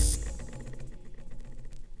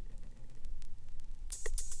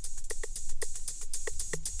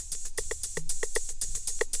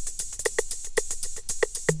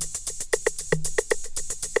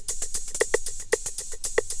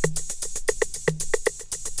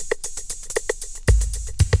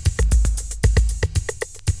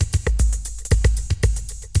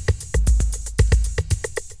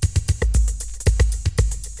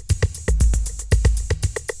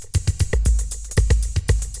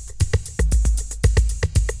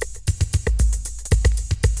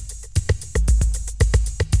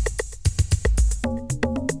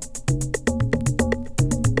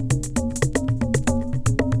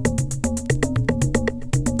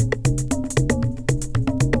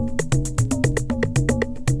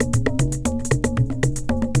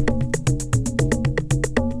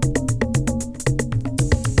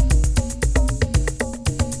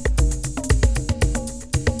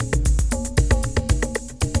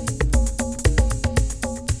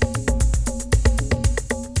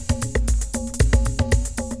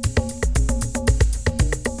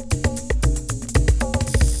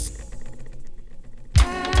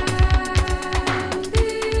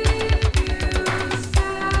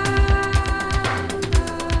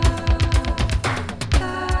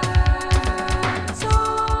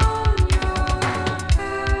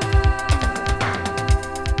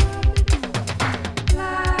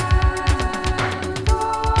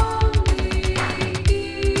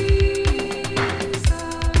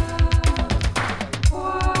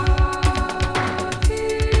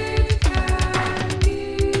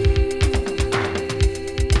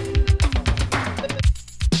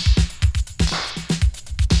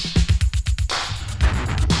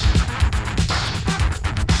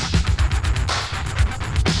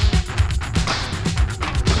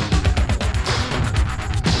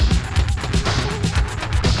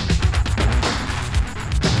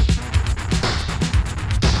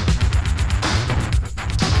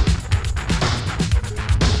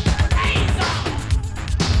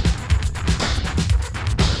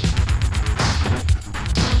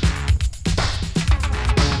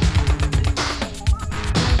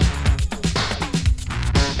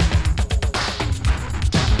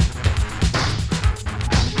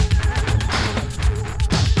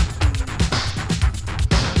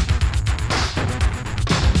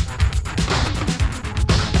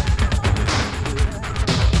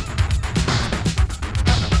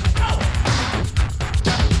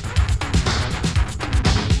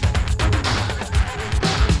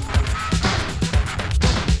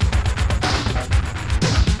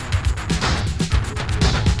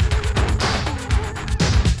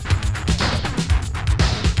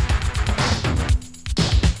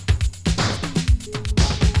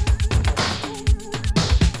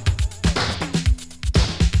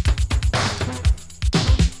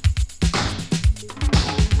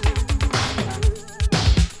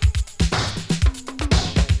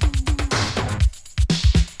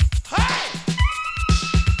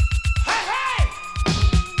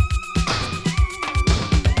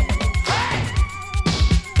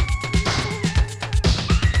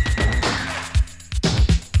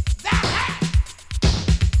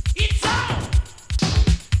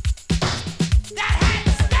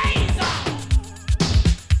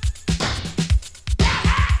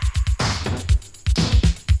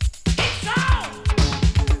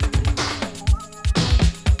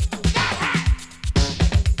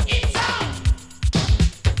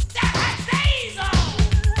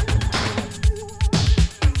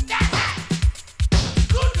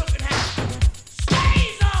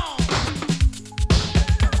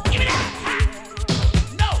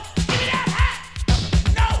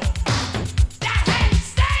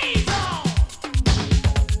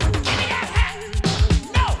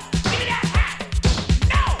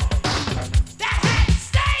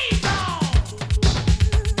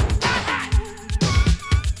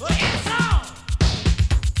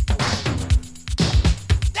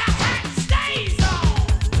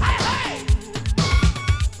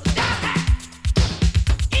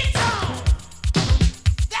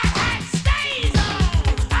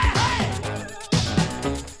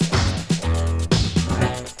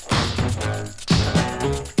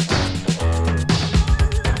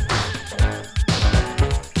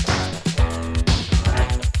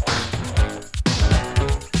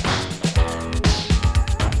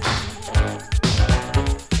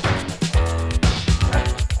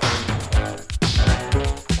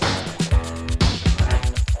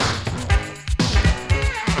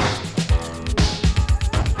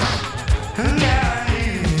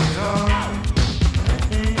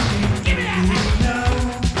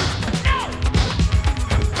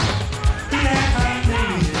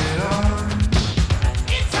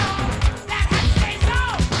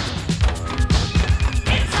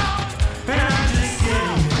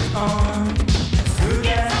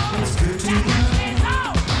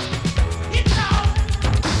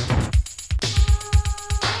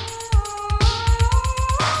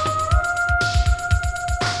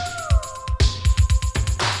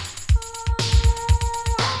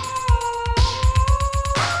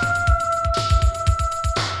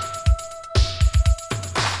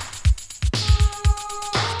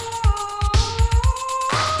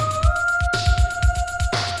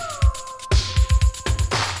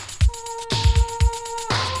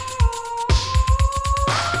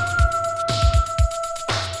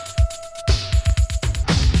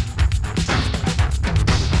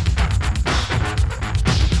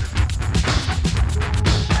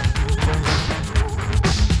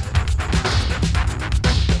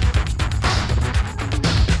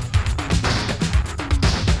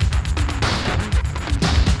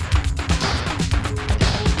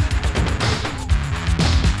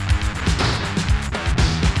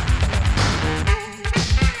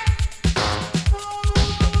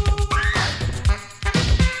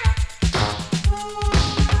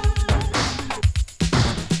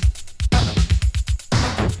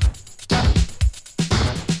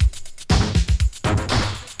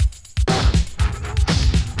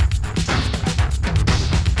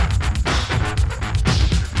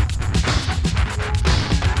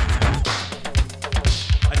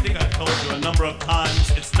 number of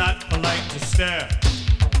times. It's not polite to stare.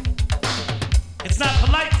 It's not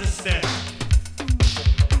polite to stare.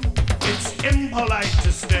 It's impolite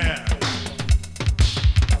to stare.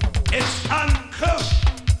 It's uncouth.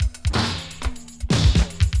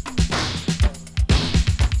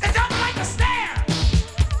 It's unpolite to stare.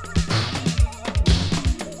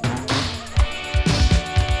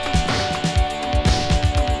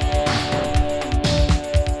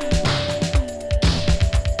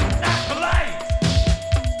 Not polite.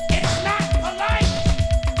 It's not polite.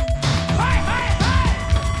 Hi, hi, hi.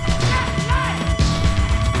 Not polite.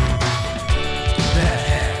 That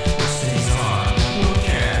hat stays on. Who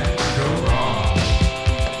can go wrong?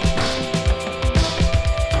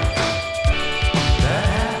 That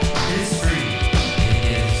hat is free. It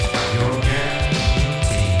is your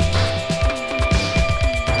guarantee.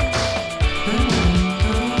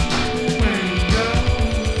 Where you go,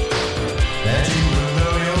 that you will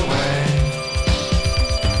know your way.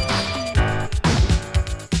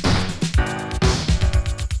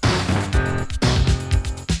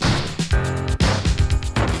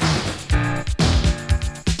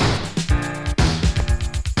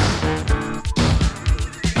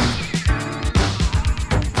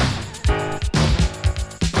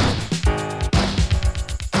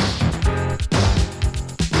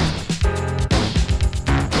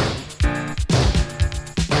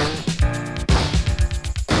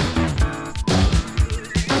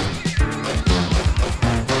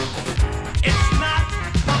 It's not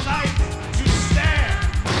polite to stare.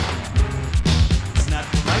 It's not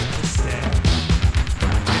polite to stare.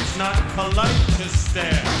 It's not polite to stare. It's not polite to stare. It's not polite to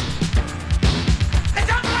stare.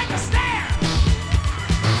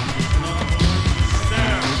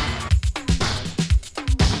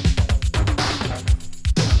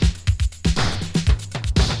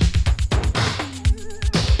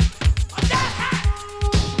 That hat.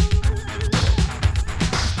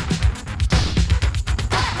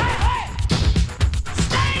 Hey, hey, hey.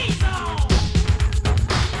 Stays on.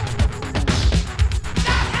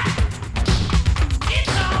 That hat.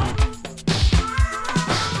 It's on.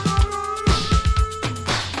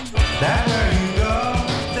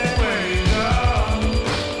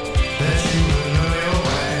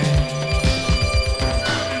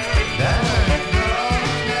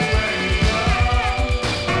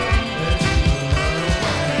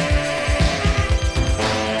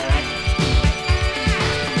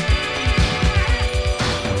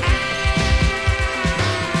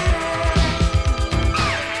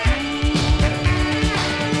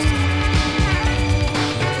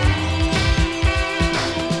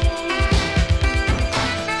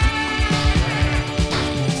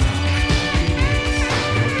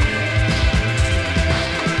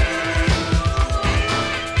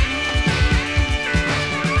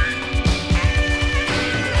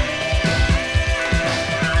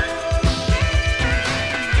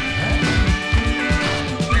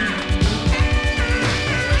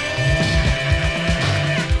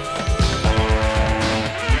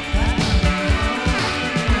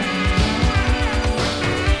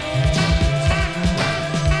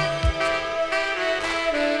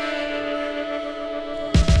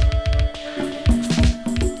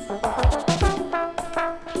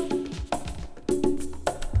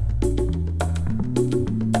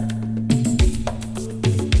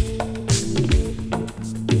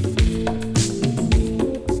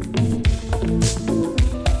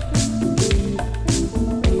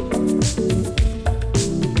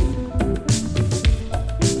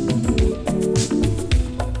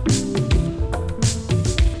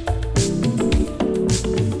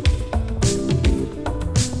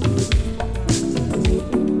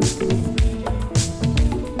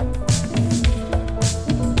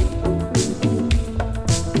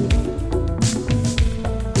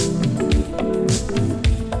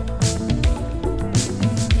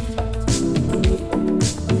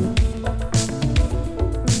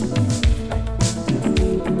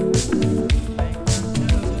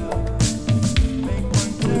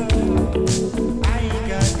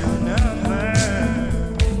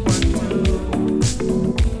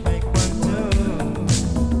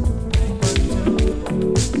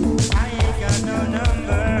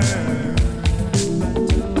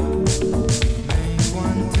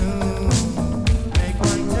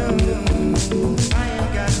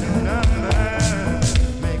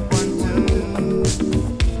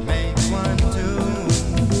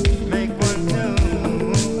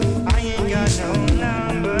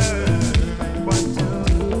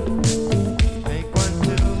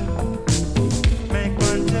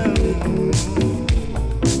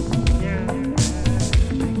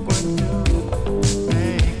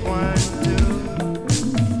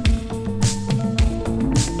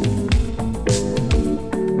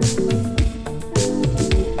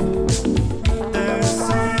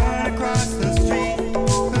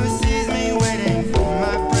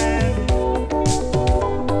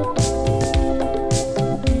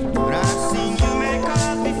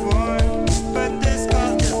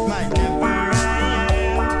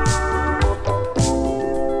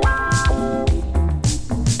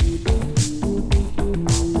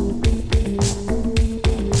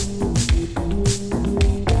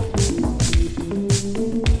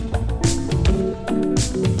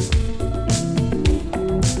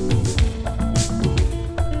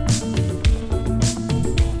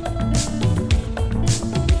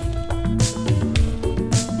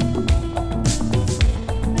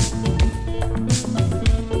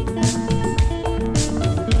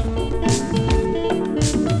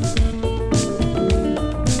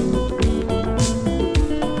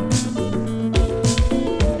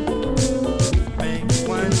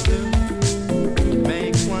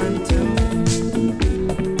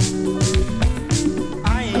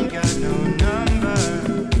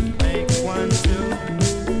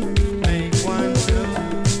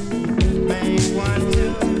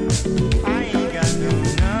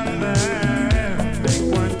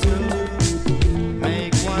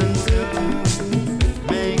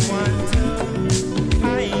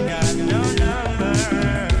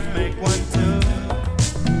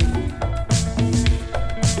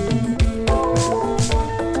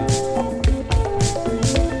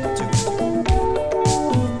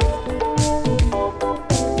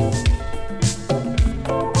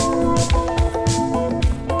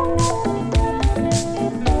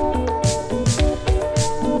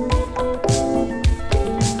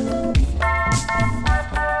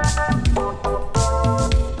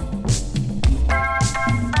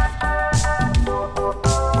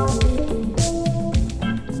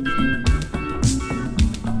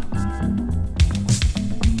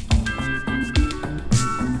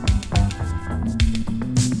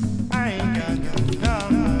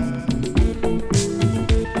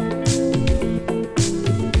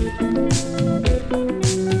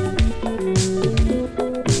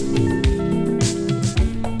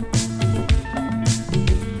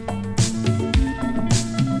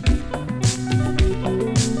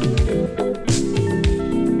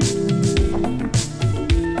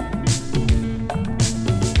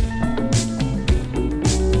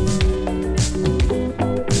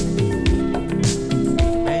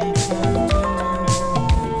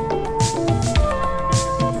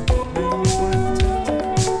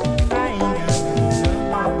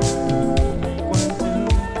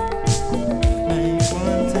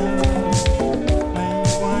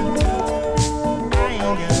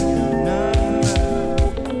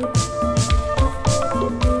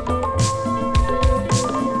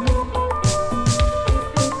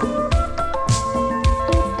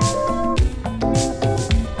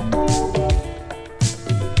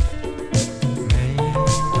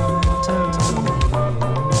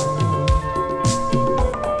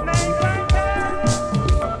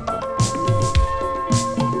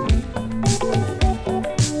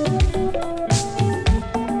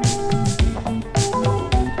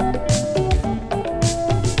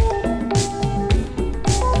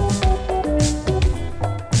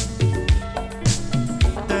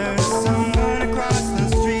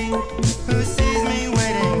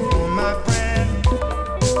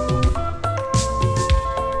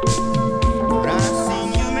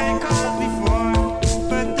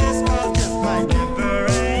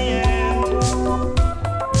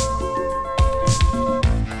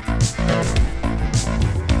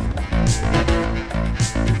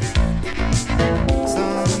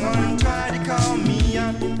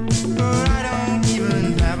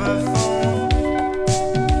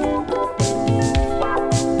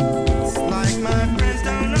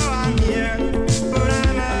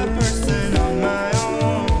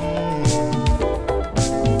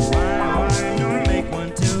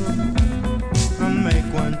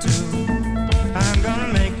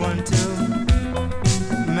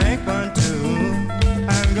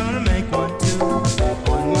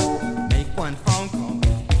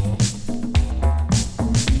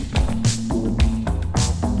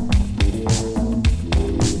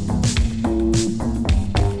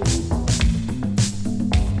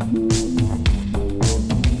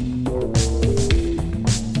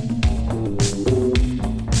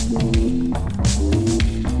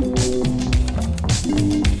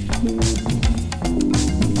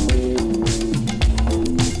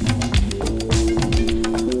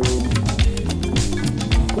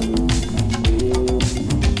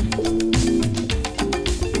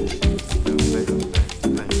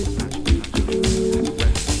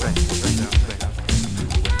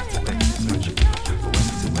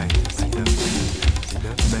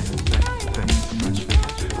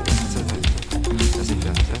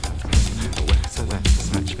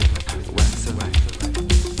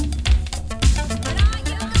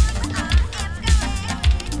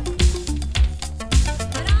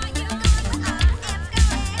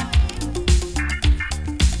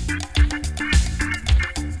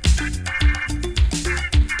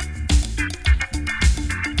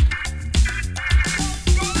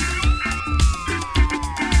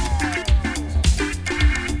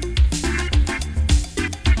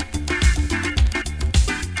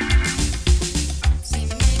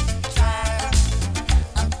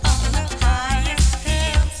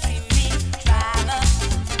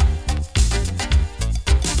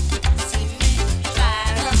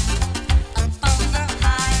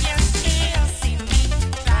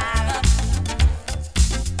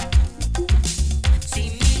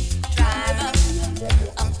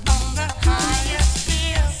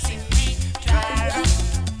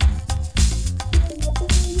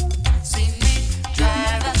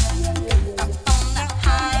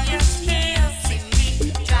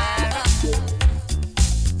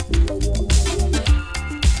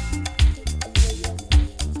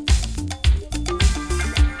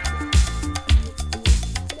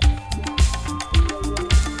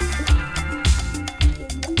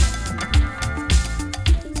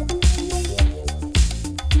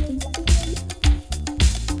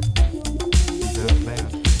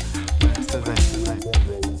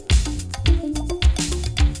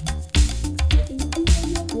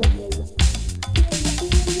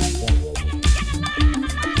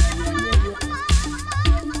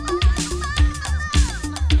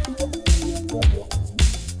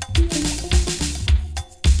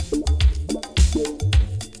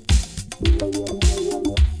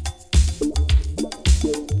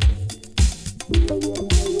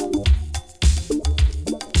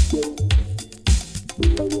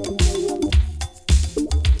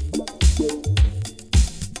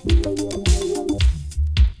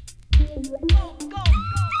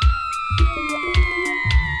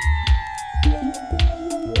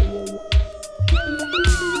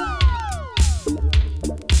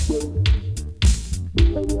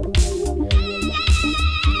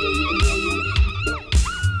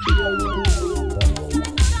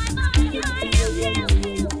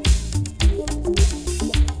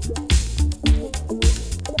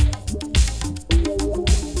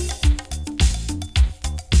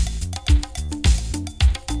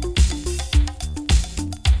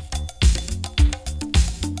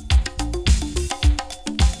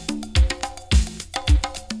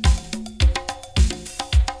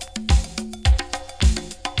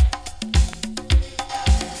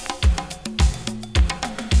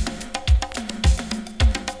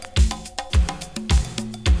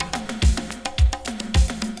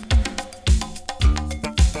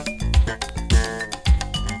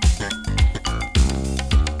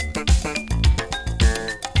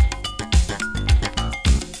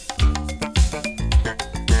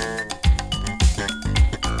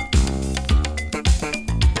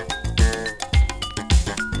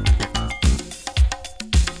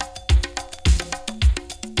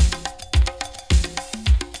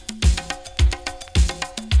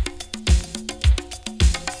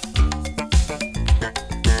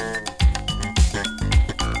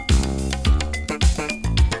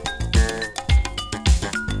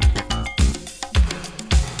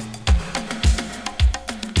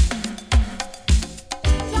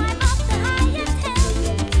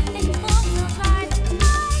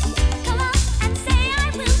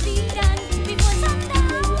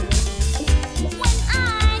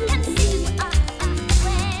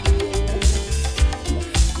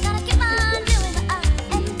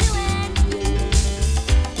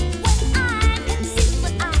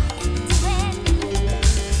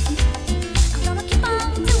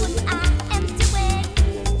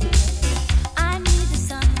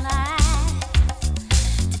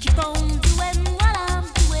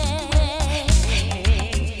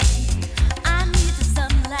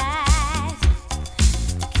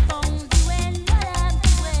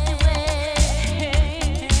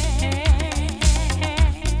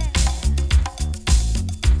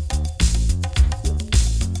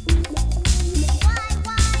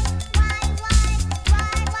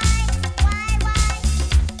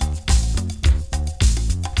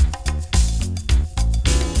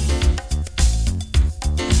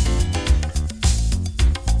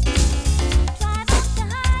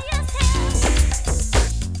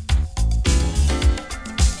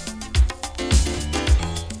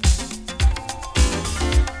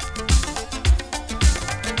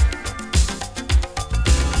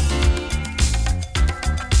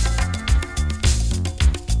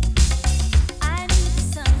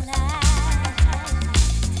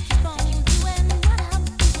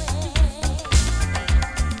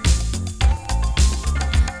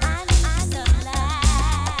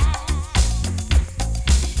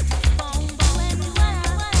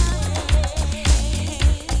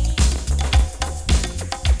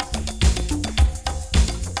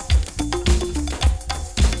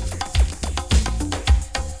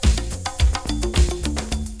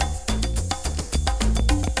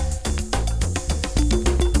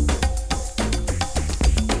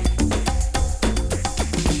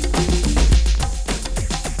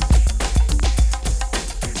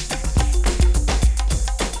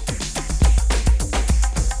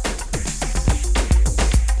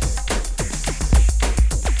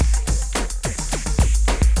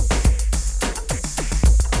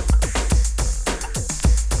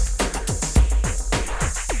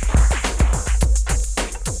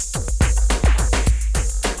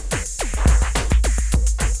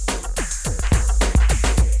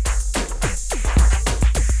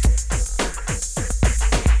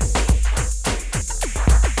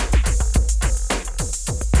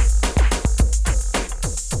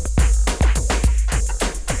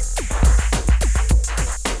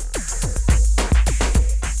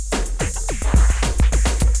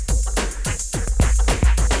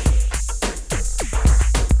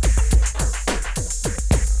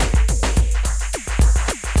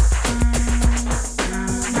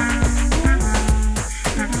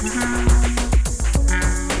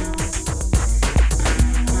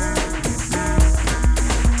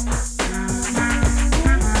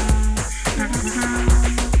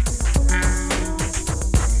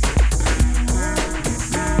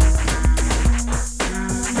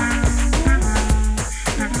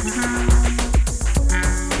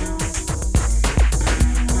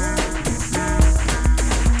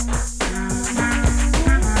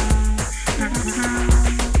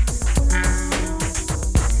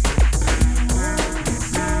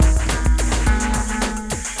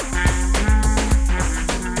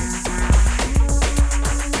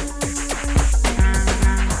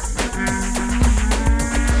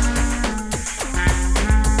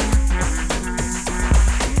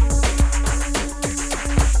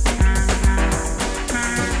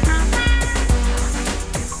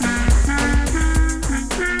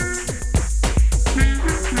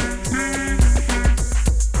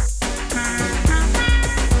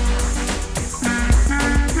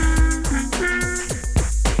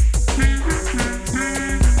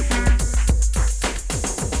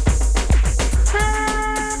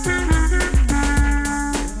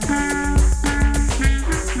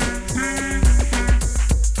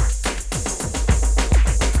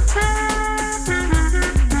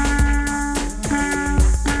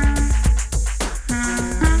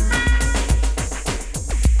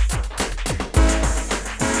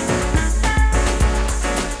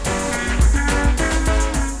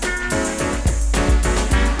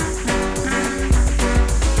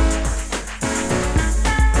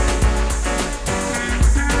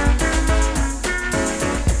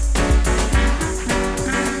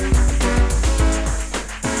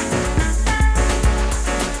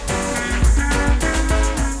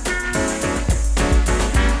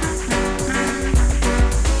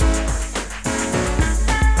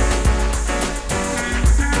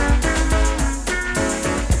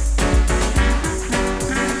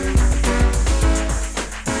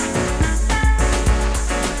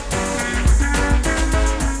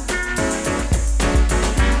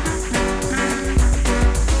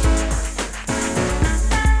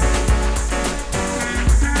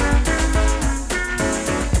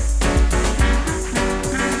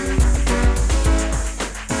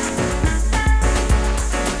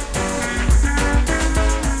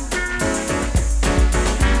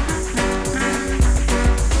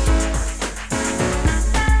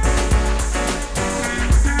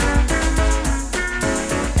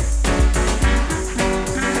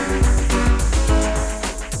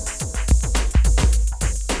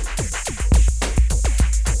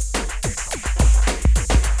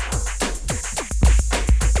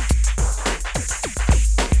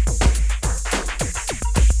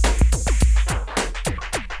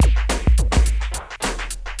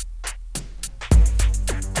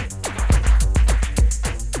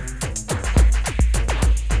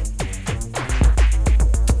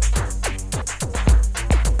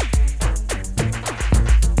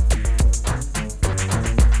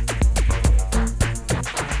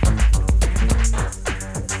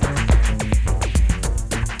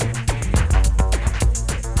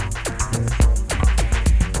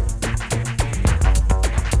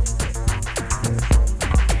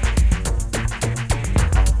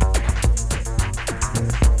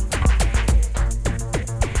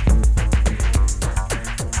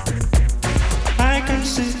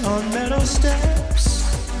 sit on metal steps,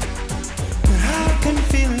 but I can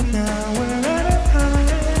feel it now wherever I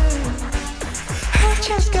am. I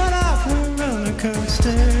just got off a roller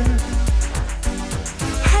coaster.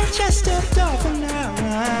 I just stepped off and now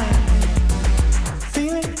I'm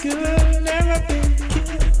feeling good, never been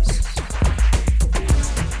kissed.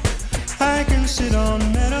 I can sit on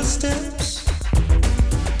metal steps.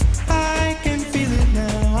 I can feel it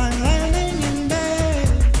now, I'm landing in bed.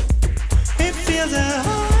 It feels a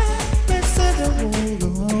high, it's a double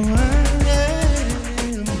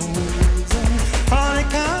all it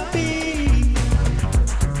can be.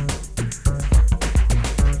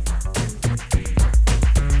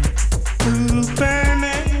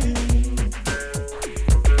 Superman,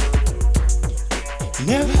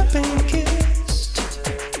 never been kissed.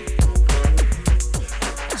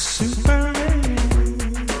 Superman,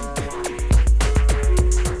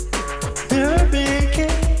 never been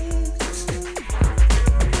kissed.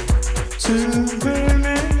 Superman,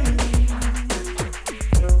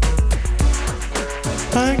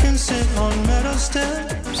 I can sit on metal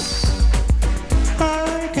steps.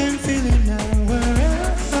 I can feel it now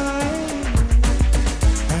wherever I am.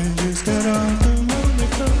 I just got off the roller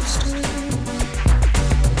coaster.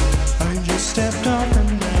 I just stepped off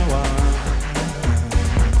and now I'm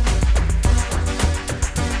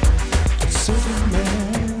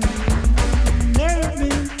Superman, never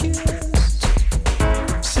been kissed.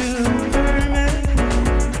 Superman,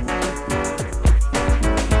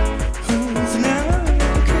 who's never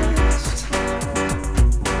been kissed.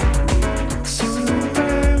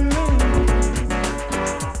 Superman,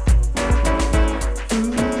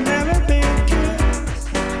 who's never been kissed.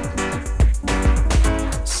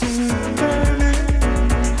 Superman,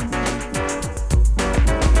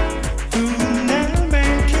 who's never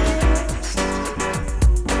been kissed. Superman, who's never been kissed.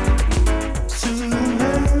 Superman, who's never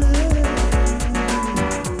been kissed.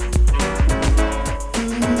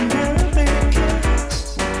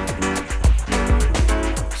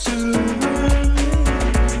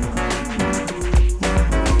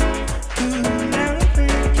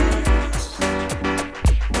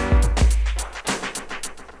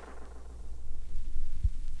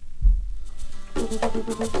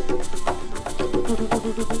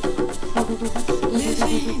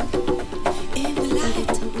 Living in the light.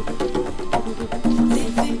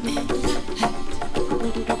 Living in the light.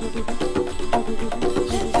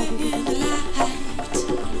 Living in the light. Living in the light.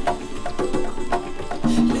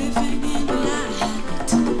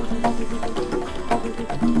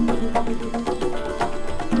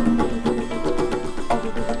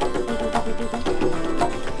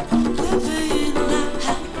 Living in the light.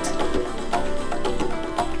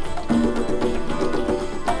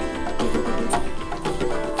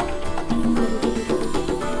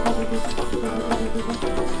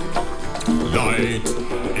 Light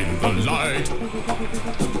in the light. Light in the light.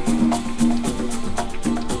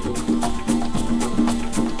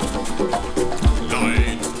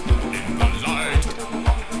 Light in the light.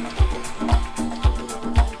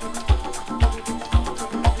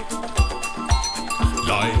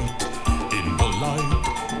 Light in the light.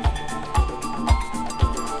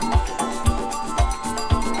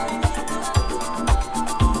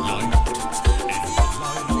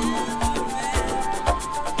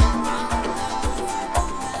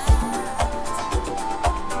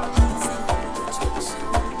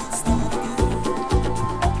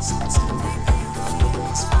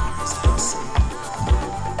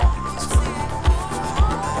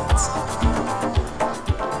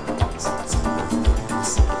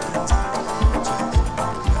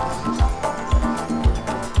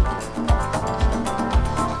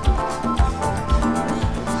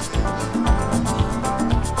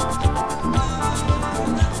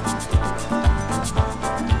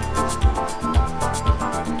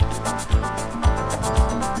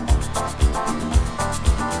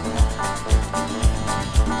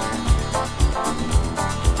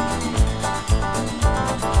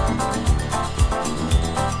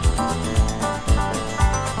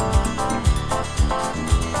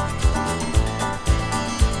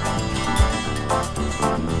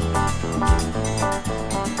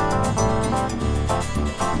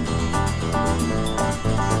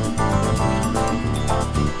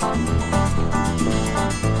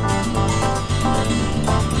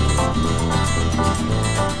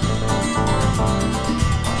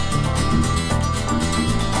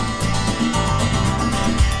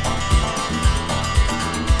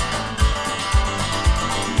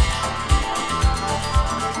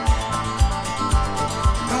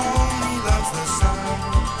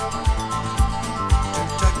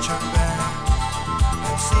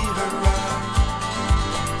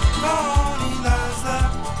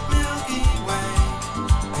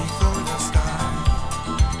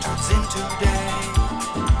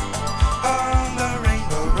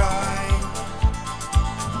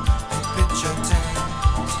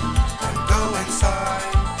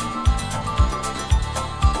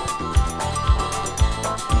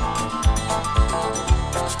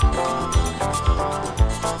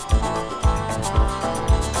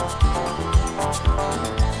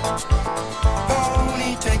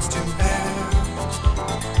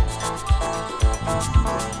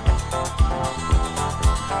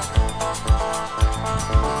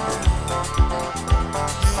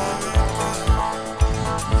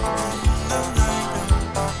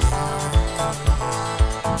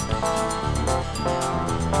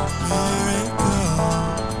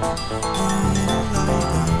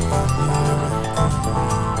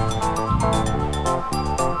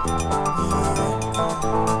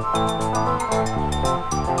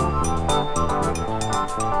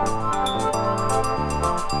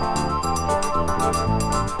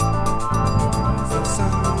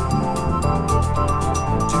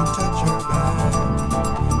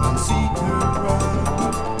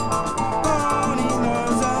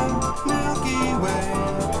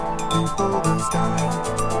 sky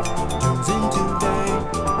turns into day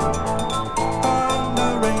on the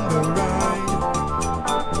rainbow ride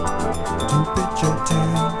to pitch a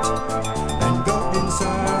tent and go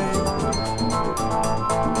inside.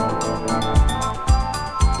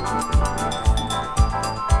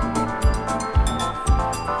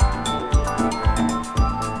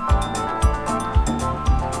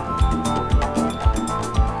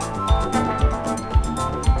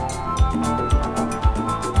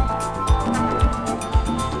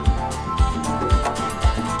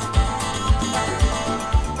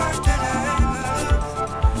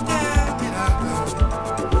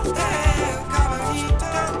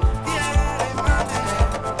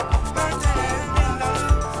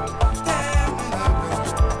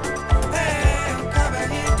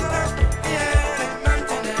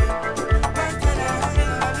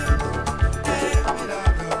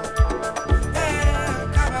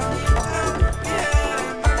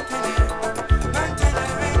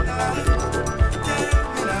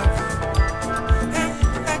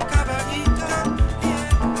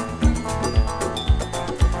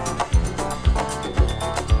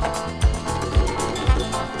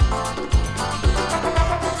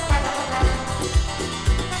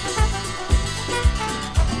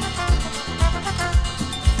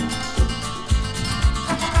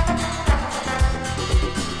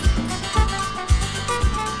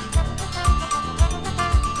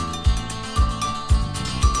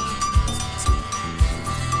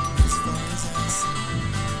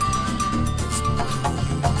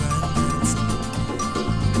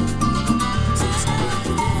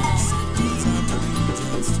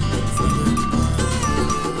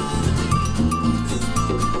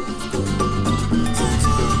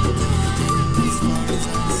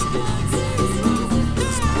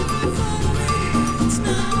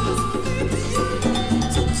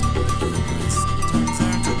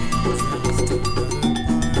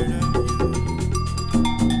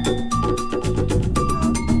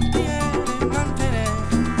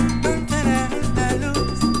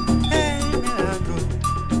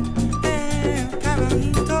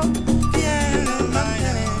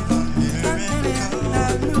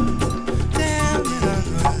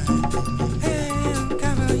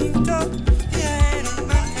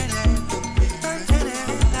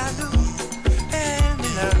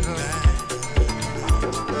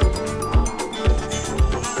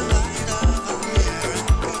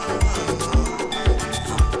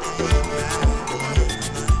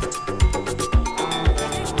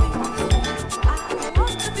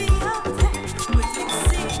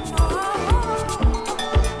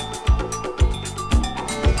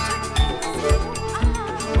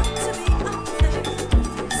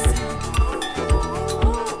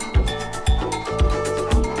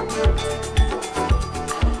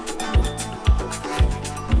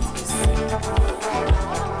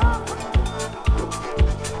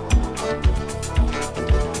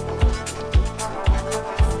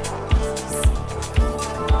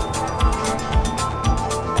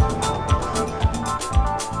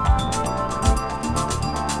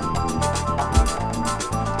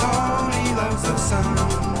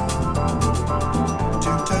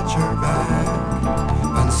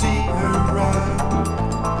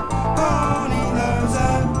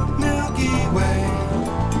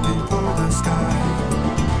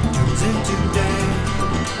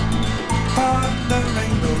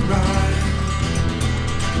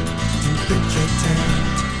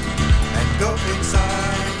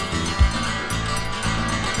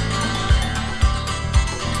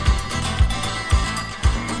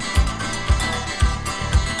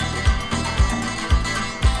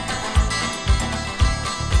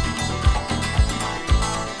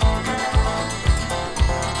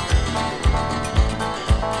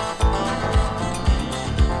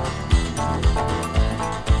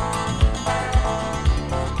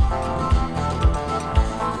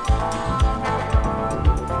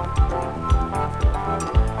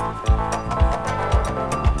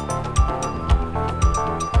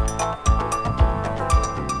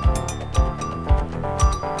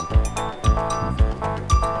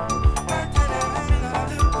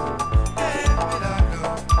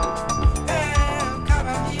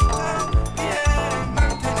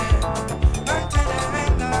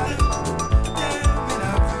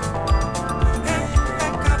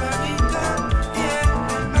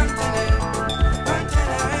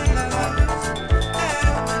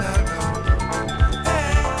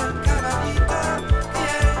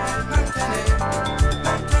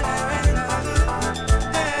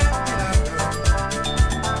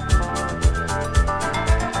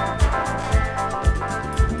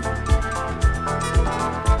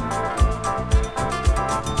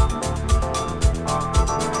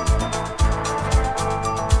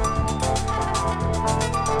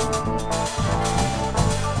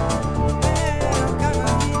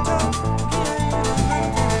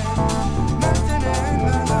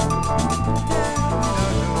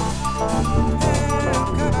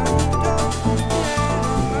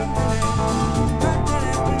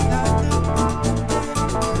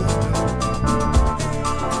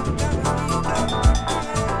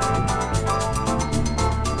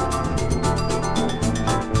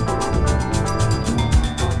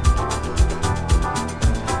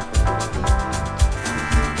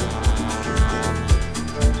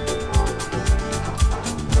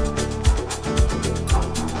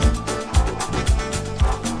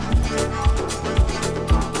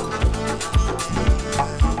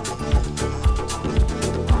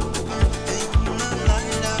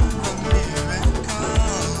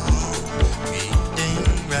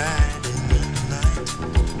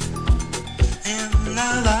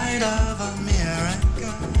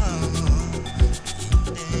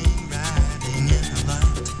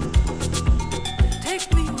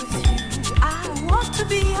 to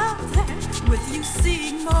be out there with you,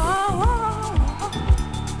 seeing more.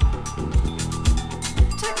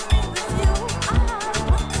 Take me